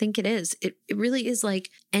tend to think it is. It really is like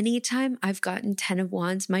anytime I've gotten 10 of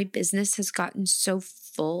Wands, my business has gotten so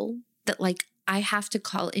full that like I have to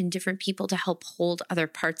call in different people to help hold other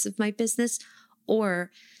parts of my business, or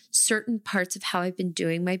certain parts of how I've been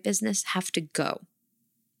doing my business have to go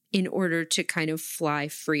in order to kind of fly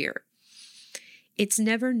freer. It's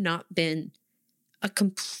never not been a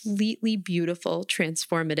completely beautiful,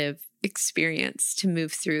 transformative experience to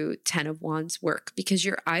move through 10 of Wands work, because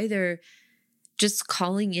you're either just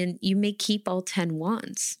calling in, you may keep all 10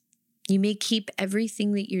 wands. You may keep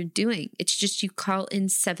everything that you're doing. It's just you call in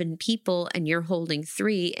 7 people and you're holding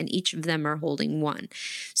 3 and each of them are holding 1.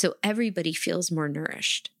 So everybody feels more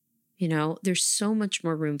nourished. There's so much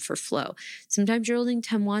more room for flow. Sometimes you're holding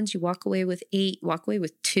 10 wands, you walk away with 8, walk away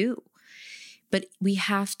with 2. But we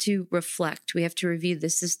have to reflect. We have to review.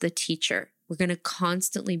 This is the teacher. We're going to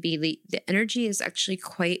constantly be, the energy is actually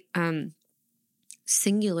quite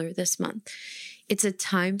singular this month. It's a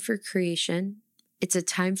time for creation. It's a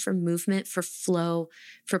time for movement, for flow,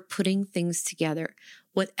 for putting things together.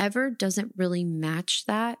 Whatever doesn't really match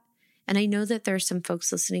that. And I know that there are some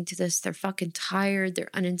folks listening to this, they're fucking tired, they're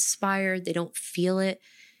uninspired, they don't feel it.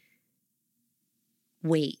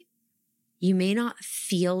 Wait, you may not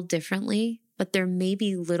feel differently, but there may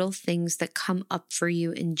be little things that come up for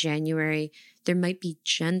you in January. There might be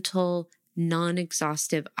gentle,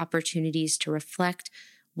 non-exhaustive opportunities to reflect.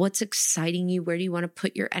 What's exciting you? Where do you want to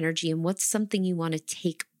put your energy? And what's something you want to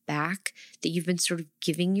take back that you've been sort of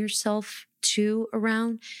giving yourself to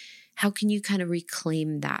around? How can you kind of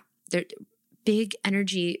reclaim that? Big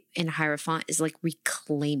energy in Hierophant is like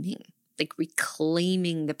reclaiming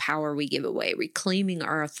the power we give away, reclaiming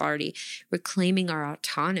our authority, reclaiming our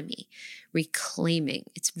autonomy, reclaiming.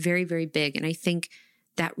 It's very, very big. And I think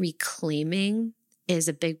that reclaiming is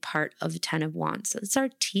a big part of the 10 of Wands. So it's our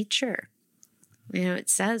teacher. It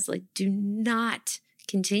says like, do not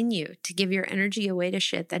continue to give your energy away to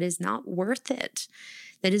shit that is not worth it,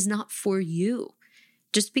 that is not for you.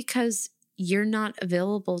 Just because you're not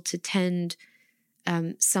available to tend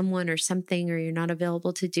someone or something, or you're not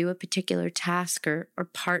available to do a particular task or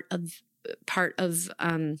part of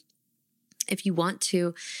if you want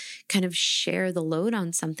to kind of share the load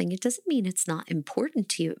on something, it doesn't mean it's not important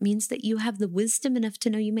to you. It means that you have the wisdom enough to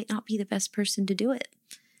know you may not be the best person to do it.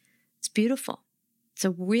 It's beautiful.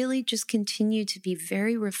 So really just continue to be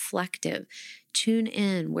very reflective. Tune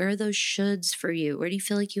in. Where are those shoulds for you? Where do you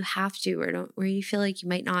feel like you have to? Where do you feel like you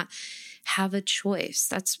might not have a choice?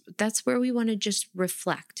 That's where we want to just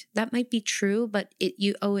reflect. That might be true, but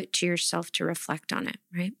you owe it to yourself to reflect on it,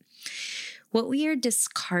 right? What we are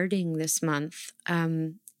discarding this month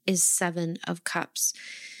is 7 of Cups.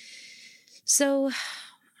 So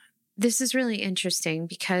this is really interesting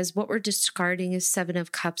because what we're discarding is 7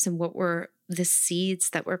 of Cups, and the seeds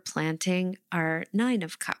that we're planting are 9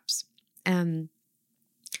 of Cups. And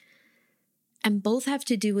both have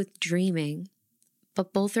to do with dreaming,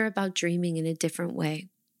 but both are about dreaming in a different way.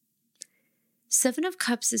 Seven of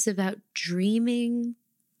Cups is about dreaming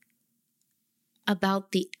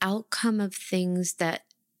about the outcome of things that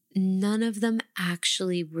none of them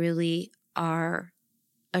actually really are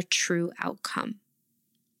a true outcome.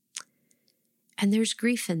 And there's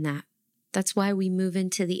grief in that. That's why we move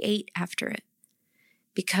into the 8 after it.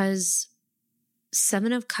 Because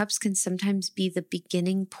Seven of Cups can sometimes be the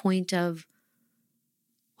beginning point of,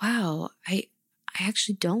 wow, I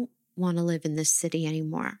actually don't want to live in this city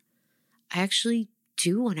anymore. I actually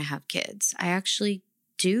do want to have kids. I actually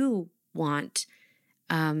do want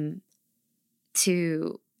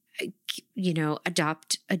to,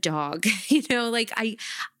 adopt a dog.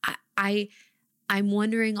 I'm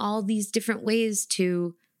wondering all these different ways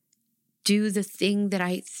to do the thing that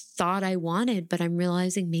I thought I wanted, but I'm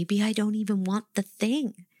realizing maybe I don't even want the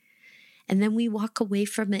thing. And then we walk away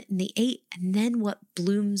from it in the 8. And then what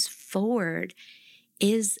blooms forward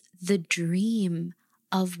is the dream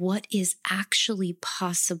of what is actually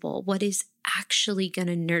possible, what is actually going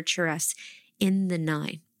to nurture us in the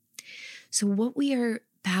 9. So what we are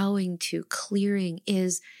bowing to, clearing,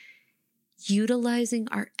 is utilizing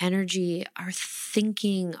our energy, our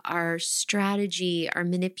thinking, our strategy, our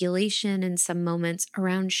manipulation in some moments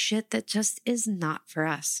around shit that just is not for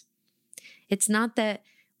us. It's not that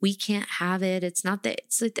we can't have it. It's not that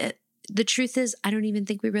it's like that. The truth is, I don't even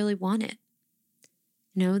think we really want it.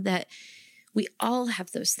 That we all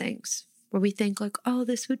have those things where we think like, oh,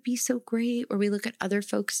 this would be so great. Or we look at other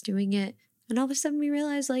folks doing it. And all of a sudden we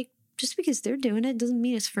realize like, just because they're doing it doesn't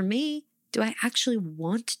mean it's for me. Do I actually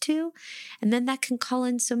want to? And then that can call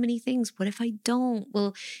in so many things. What if I don't?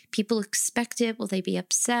 Will people expect it? Will they be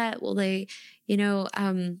upset? Will they, will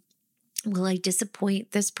I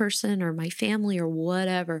disappoint this person or my family or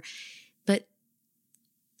whatever? But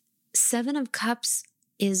Seven of Cups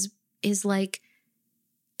is like,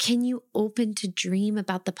 can you open to dream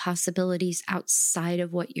about the possibilities outside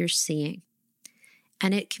of what you're seeing?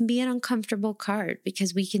 And it can be an uncomfortable card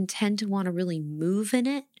because we can tend to want to really move in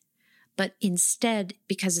it. But instead,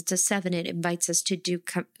 because it's a 7, it invites us to do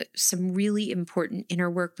some really important inner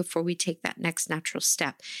work before we take that next natural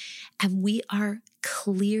step. And we are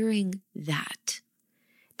clearing that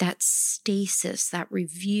stasis, that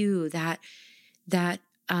review, that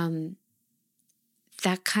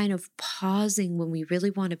kind of pausing when we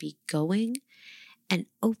really want to be going, and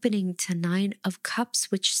opening to 9 of Cups,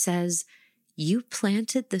 which says, you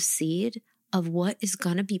planted the seed of what is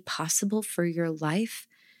going to be possible for your life.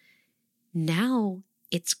 Now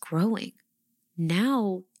it's growing.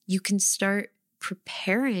 Now you can start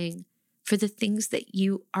preparing for the things that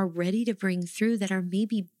you are ready to bring through that are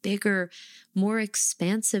maybe bigger, more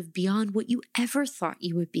expansive beyond what you ever thought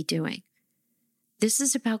you would be doing. This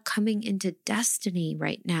is about coming into destiny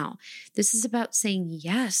right now. This is about saying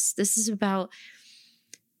yes. This is about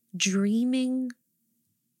dreaming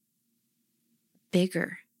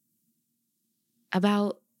bigger.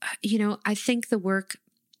 About, I think the work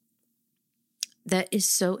that is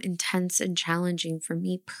so intense and challenging for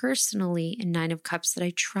me personally in 9 of Cups that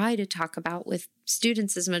I try to talk about with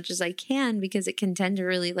students as much as I can, because it can tend to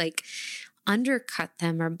really like undercut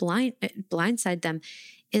them or blindside them,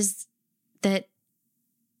 is that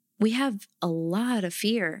we have a lot of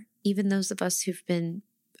fear, even those of us who've been,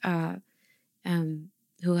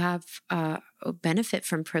 who have benefit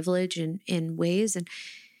from privilege in ways, and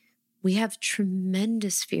we have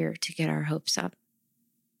tremendous fear to get our hopes up.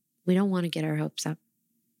 We don't want to get our hopes up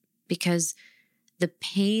because the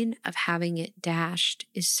pain of having it dashed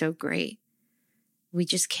is so great. We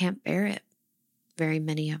just can't bear it, very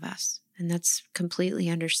many of us, and that's completely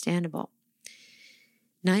understandable.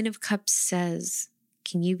 9 of Cups says,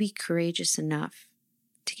 can you be courageous enough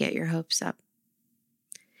to get your hopes up?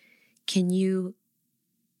 Can you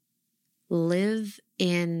live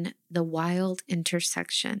in the wild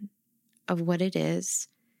intersection of what it is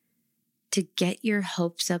to get your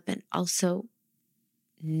hopes up and also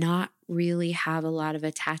not really have a lot of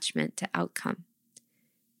attachment to outcome,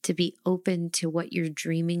 to be open to what you're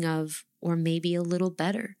dreaming of, or maybe a little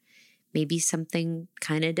better, maybe something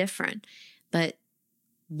kind of different. But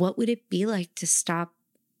what would it be like to stop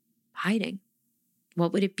hiding?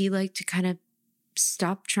 What would it be like to kind of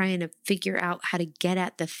stop trying to figure out how to get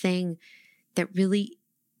at the thing that really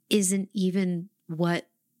isn't even what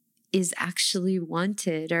is actually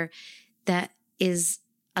wanted, or that is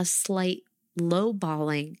a slight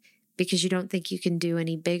lowballing because you don't think you can do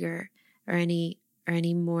any bigger or any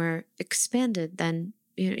more expanded than,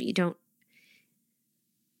 you don't.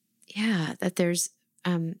 Yeah, that there's,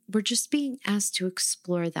 we're just being asked to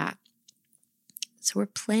explore that. So we're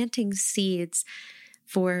planting seeds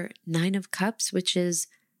for 9 of Cups, which is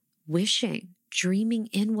wishing dreaming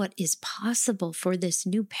in what is possible for this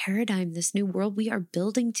new paradigm, this new world we are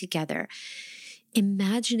building together.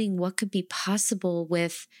 Imagining what could be possible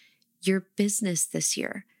with your business this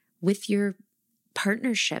year, with your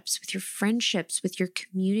partnerships, with your friendships, with your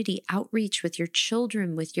community outreach, with your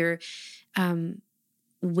children, with your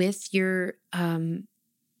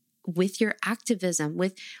activism,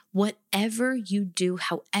 with whatever you do,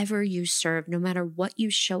 however you serve, no matter what you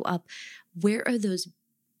show up. Where are those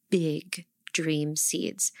big dream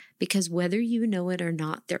seeds? Because whether you know it or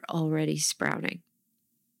not, they're already sprouting.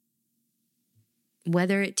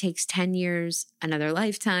 Whether it takes 10 years, another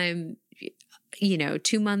lifetime,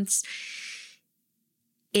 2 months,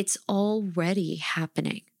 it's already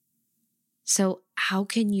happening. So how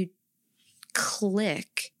can you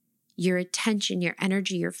click your attention, your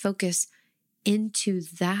energy, your focus into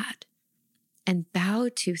that and bow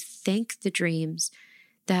to thank the dreams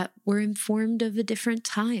that were informed of a different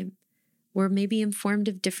time? We're maybe informed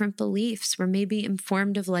of different beliefs. We're maybe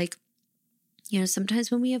informed of sometimes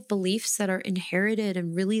when we have beliefs that are inherited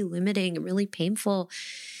and really limiting and really painful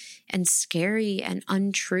and scary and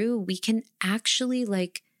untrue, we can actually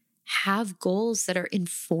have goals that are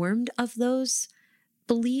informed of those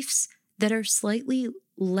beliefs that are slightly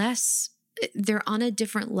less, they're on a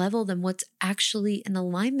different level than what's actually in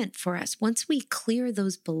alignment for us. Once we clear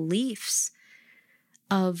those beliefs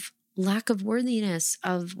of lack of worthiness,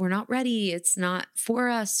 of we're not ready, it's not for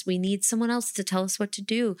us, we need someone else to tell us what to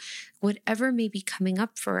do, whatever may be coming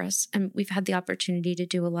up for us. And we've had the opportunity to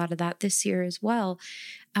do a lot of that this year as well.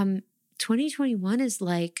 2021 is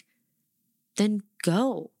then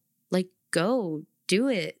go do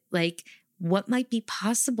it. What might be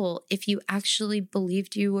possible if you actually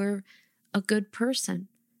believed you were a good person,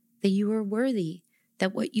 that you were worthy,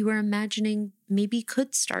 that what you were imagining maybe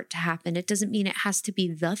could start to happen. It doesn't mean it has to be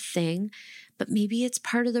the thing, but maybe it's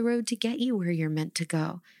part of the road to get you where you're meant to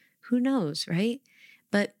go. Who knows, right?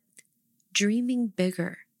 But dreaming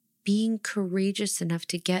bigger, being courageous enough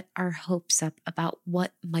to get our hopes up about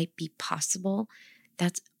what might be possible,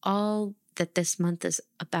 that's all that this month is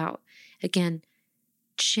about. Again,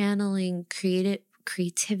 channeling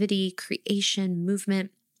creativity, creation,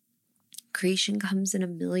 movement. Creation comes in a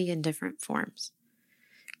million different forms.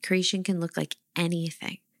 Creation can look like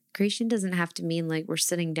anything. Creation doesn't have to mean we're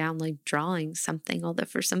sitting down drawing something, although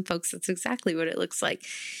for some folks that's exactly what it looks like.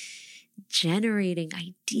 Generating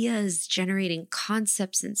ideas, generating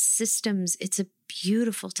concepts and systems. It's a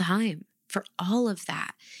beautiful time for all of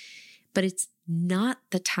that. But it's not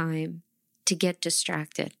the time to get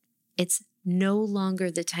distracted. It's no longer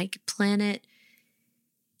the time. Planet,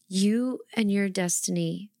 you and your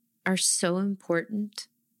destiny are so important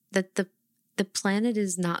that the planet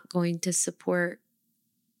is not going to support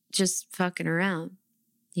just fucking around,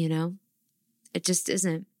 It just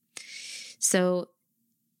isn't. So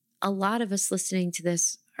a lot of us listening to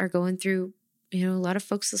this are going through, a lot of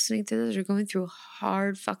folks listening to this are going through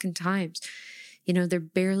hard fucking times. They're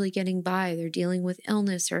barely getting by. They're dealing with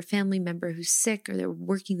illness or a family member who's sick, or they're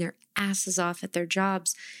working their asses off at their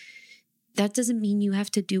jobs. That doesn't mean you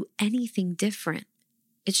have to do anything different.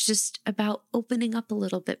 It's just about opening up a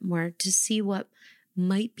little bit more to see what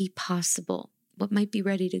might be possible, what might be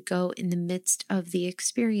ready to go in the midst of the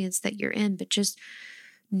experience that you're in, but just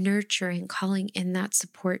nurturing, calling in that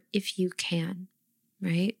support if you can,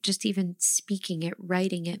 right? Just even speaking it,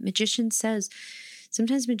 writing it. Magician says,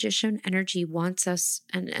 sometimes magician energy wants us,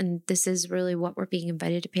 and this is really what we're being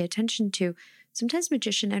invited to pay attention to. Sometimes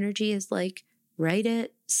magician energy is write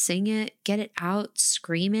it, sing it, get it out,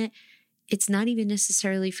 scream it. It's not even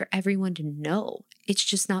necessarily for everyone to know. It's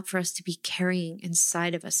just not for us to be carrying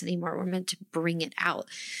inside of us anymore. We're meant to bring it out.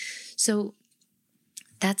 So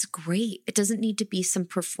that's great. It doesn't need to be some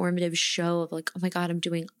performative show of oh my God, I'm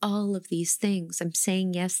doing all of these things. I'm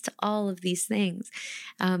saying yes to all of these things.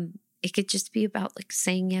 It could just be about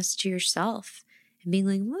saying yes to yourself and being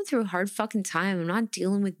I'm going through a hard fucking time. I'm not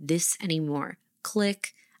dealing with this anymore.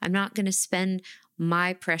 Click. I'm not going to spend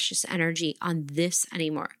my precious energy on this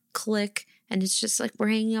anymore. Click. And it's just we're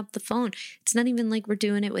hanging up the phone. It's not even we're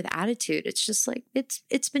doing it with attitude. It's just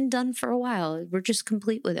it's been done for a while. We're just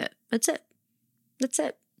complete with it. That's it. That's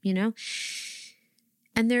it,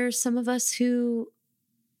 And there are some of us who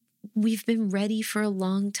we've been ready for a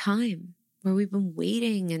long time, where we've been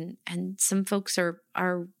waiting, and some folks have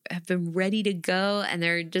been ready to go, and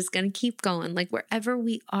they're just going to keep going. Wherever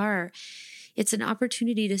we are, it's an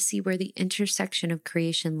opportunity to see where the intersection of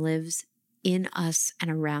creation lives in us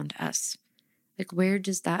and around us. Where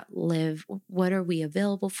does that live? What are we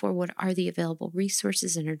available for? What are the available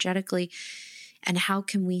resources energetically? And how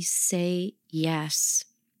can we say yes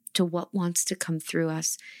to what wants to come through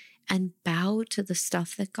us and bow to the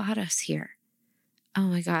stuff that got us here. Oh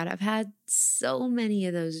my God, I've had so many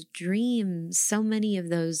of those dreams, so many of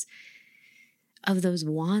those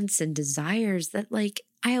wants and desires that, like,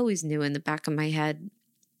 I always knew in the back of my head,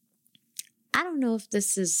 I don't know if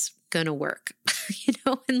this is gonna work,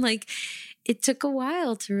 and like, it took a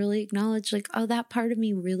while to really acknowledge, like, oh, that part of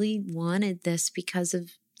me really wanted this because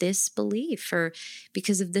of this belief, or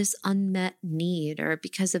because of this unmet need, or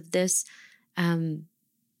because of this,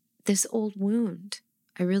 this old wound.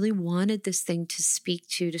 I really wanted this thing to speak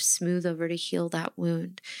to smooth over, to heal that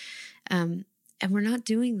wound. And we're not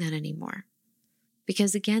doing that anymore.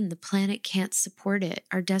 Because again, the planet can't support it.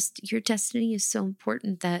 Your destiny is so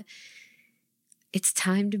important that it's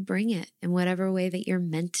time to bring it in whatever way that you're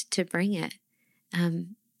meant to bring it.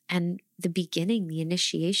 And the beginning, the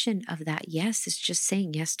initiation of that yes is just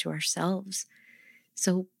saying yes to ourselves.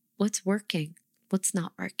 So what's working? What's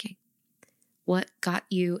not working? What got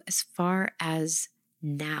you as far as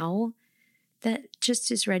now that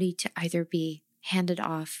just is ready to either be handed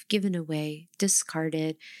off, given away,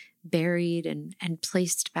 discarded, buried, and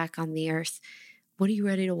placed back on the earth? What are you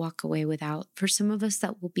ready to walk away without? For some of us,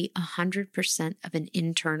 that will be 100% of an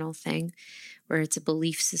internal thing, where it's a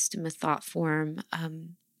belief system, a thought form.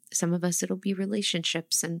 Some of us, it'll be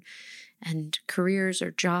relationships and careers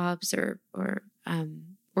or jobs or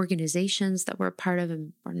organizations that we're a part of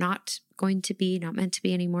and we're not meant to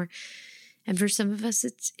be anymore. And for some of us,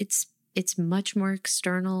 it's much more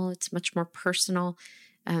external. It's much more personal.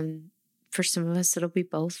 For some of us, it'll be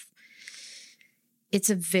both. It's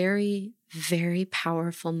a very, very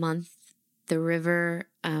powerful month. The river,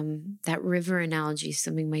 that river analogy is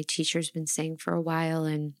something my teacher's been saying for a while,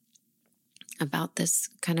 and about this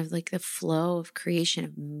kind of like the flow of creation,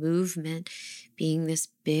 of movement being this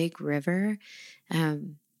big river.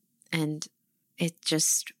 And it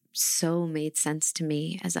just so made sense to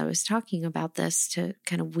me as I was talking about this, to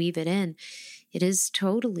kind of weave it in. It is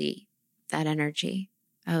totally that energy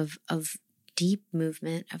of deep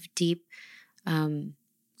movement, of deep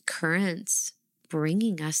currents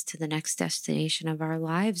bringing us to the next destination of our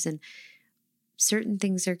lives. And certain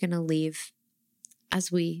things are going to leave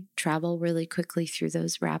as we travel really quickly through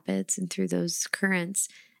those rapids and through those currents.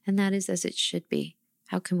 And that is as it should be.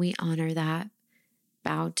 How can we honor that,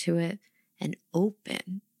 bow to it, and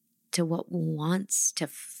open to what wants to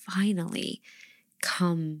finally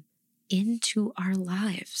come into our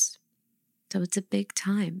lives? So it's a big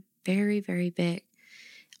time, very, very big.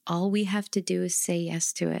 All we have to do is say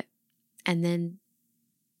yes to it, and then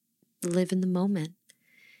live in the moment.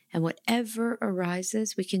 And whatever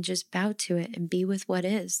arises, we can just bow to it and be with what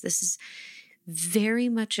is. This is very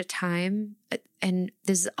much a time, and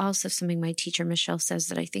this is also something my teacher Michelle says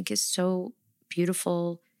that I think is so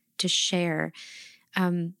beautiful to share.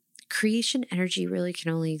 Creation energy really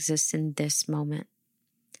can only exist in this moment.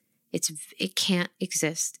 It can't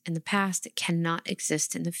exist in the past. It cannot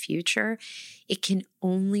exist in the future. It can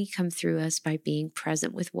only come through us by being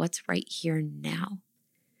present with what's right here now.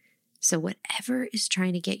 So whatever is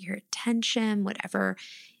trying to get your attention, whatever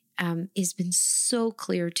has been so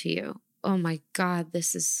clear to you, oh my God,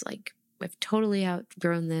 this is like, I've totally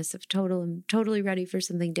outgrown this. I'm totally ready for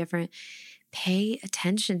something different. Pay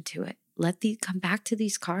attention to it. Come back to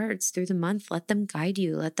these cards through the month. Let them guide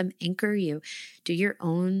you. Let them anchor you. Do your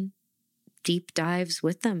own deep dives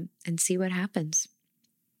with them and see what happens.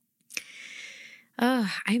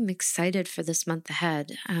 Oh, I'm excited for this month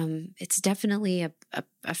ahead. It's definitely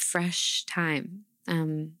a fresh time.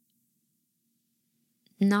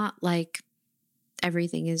 Not like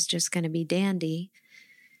everything is just going to be dandy,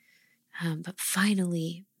 but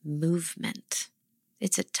finally movement.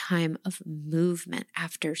 It's a time of movement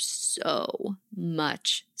after so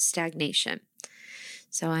much stagnation.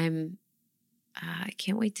 So I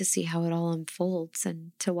can't wait to see how it all unfolds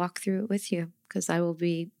and to walk through it with you, because I will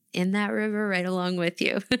be in that river right along with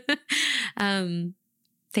you.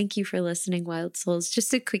 Thank you for listening, Wild Souls.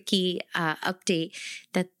 Just a quickie update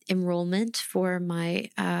that enrollment for my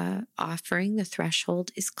offering, The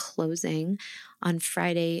Threshold, is closing on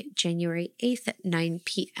Friday, January 8th at 9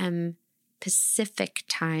 p.m. Pacific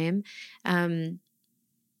time. In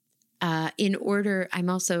order, I'm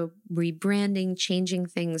also rebranding, changing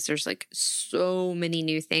things. There's like so many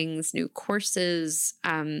new things, new courses,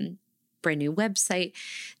 brand new website,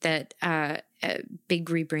 that big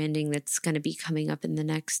rebranding that's going to be coming up in the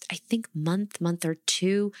next, I think, month or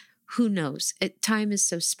two. Who knows? Time is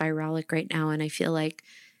so spiralic right now, and I feel like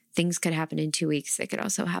things could happen in 2 weeks. They could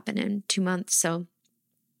also happen in 2 months. So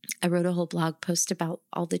I wrote a whole blog post about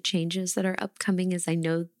all the changes that are upcoming, as I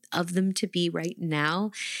know of them to be right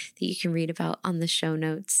now, that you can read about on the show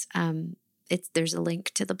notes. there's a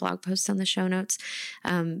link to the blog post on the show notes.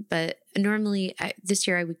 But normally this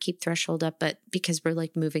year I would keep Threshold up, but because we're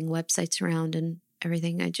like moving websites around and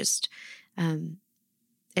everything, I just,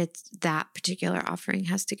 it's that particular offering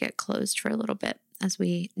has to get closed for a little bit as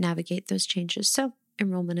we navigate those changes. So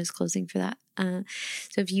enrollment is closing for that.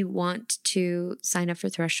 So if you want to sign up for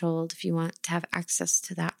Threshold, if you want to have access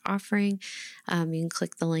to that offering, you can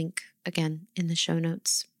click the link again in the show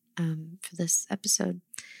notes for this episode.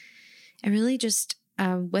 And really just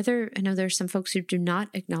whether, I know there's some folks who do not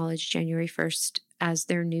acknowledge January 1st as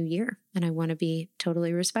their new year, and I want to be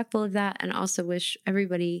totally respectful of that, and also wish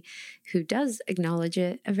everybody who does acknowledge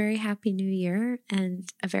it a very happy new year and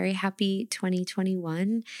a very happy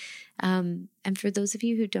 2021. And for those of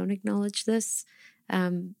you who don't acknowledge this,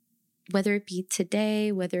 whether it be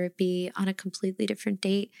today, whether it be on a completely different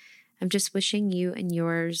date, I'm just wishing you and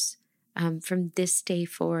yours from this day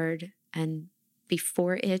forward and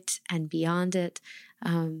before it and beyond it,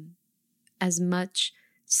 as much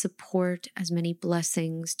support, as many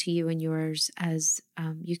blessings to you and yours as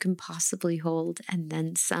you can possibly hold, and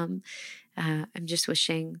then some. I'm just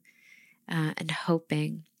wishing and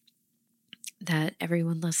hoping that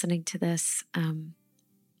everyone listening to this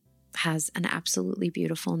has an absolutely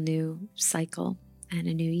beautiful new cycle and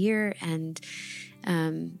a new year, and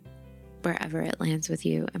wherever it lands with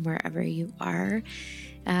you and wherever you are.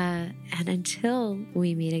 And until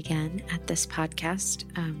we meet again at this podcast,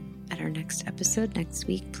 at our next episode next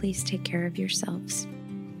week, please take care of yourselves.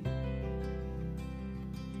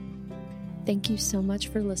 Thank you so much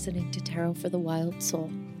for listening to Tarot for the Wild Soul.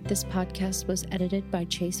 This podcast was edited by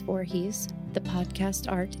Chase Voorhees. The podcast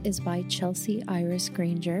art is by Chelsea Iris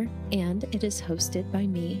Granger, and it is hosted by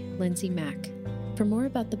me, Lindsay Mack. For more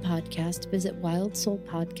about the podcast, visit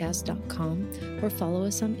wildsoulpodcast.com or follow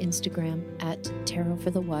us on Instagram at Tarot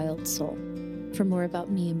for the Wild Soul. For more about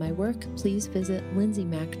me and my work, please visit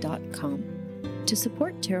lindsaymack.com. To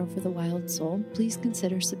support Tarot for the Wild Soul, please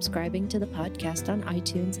consider subscribing to the podcast on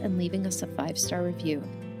iTunes and leaving us a 5-star review.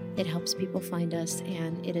 It helps people find us,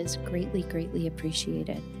 and it is greatly, greatly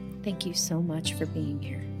appreciated. Thank you so much for being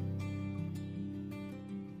here.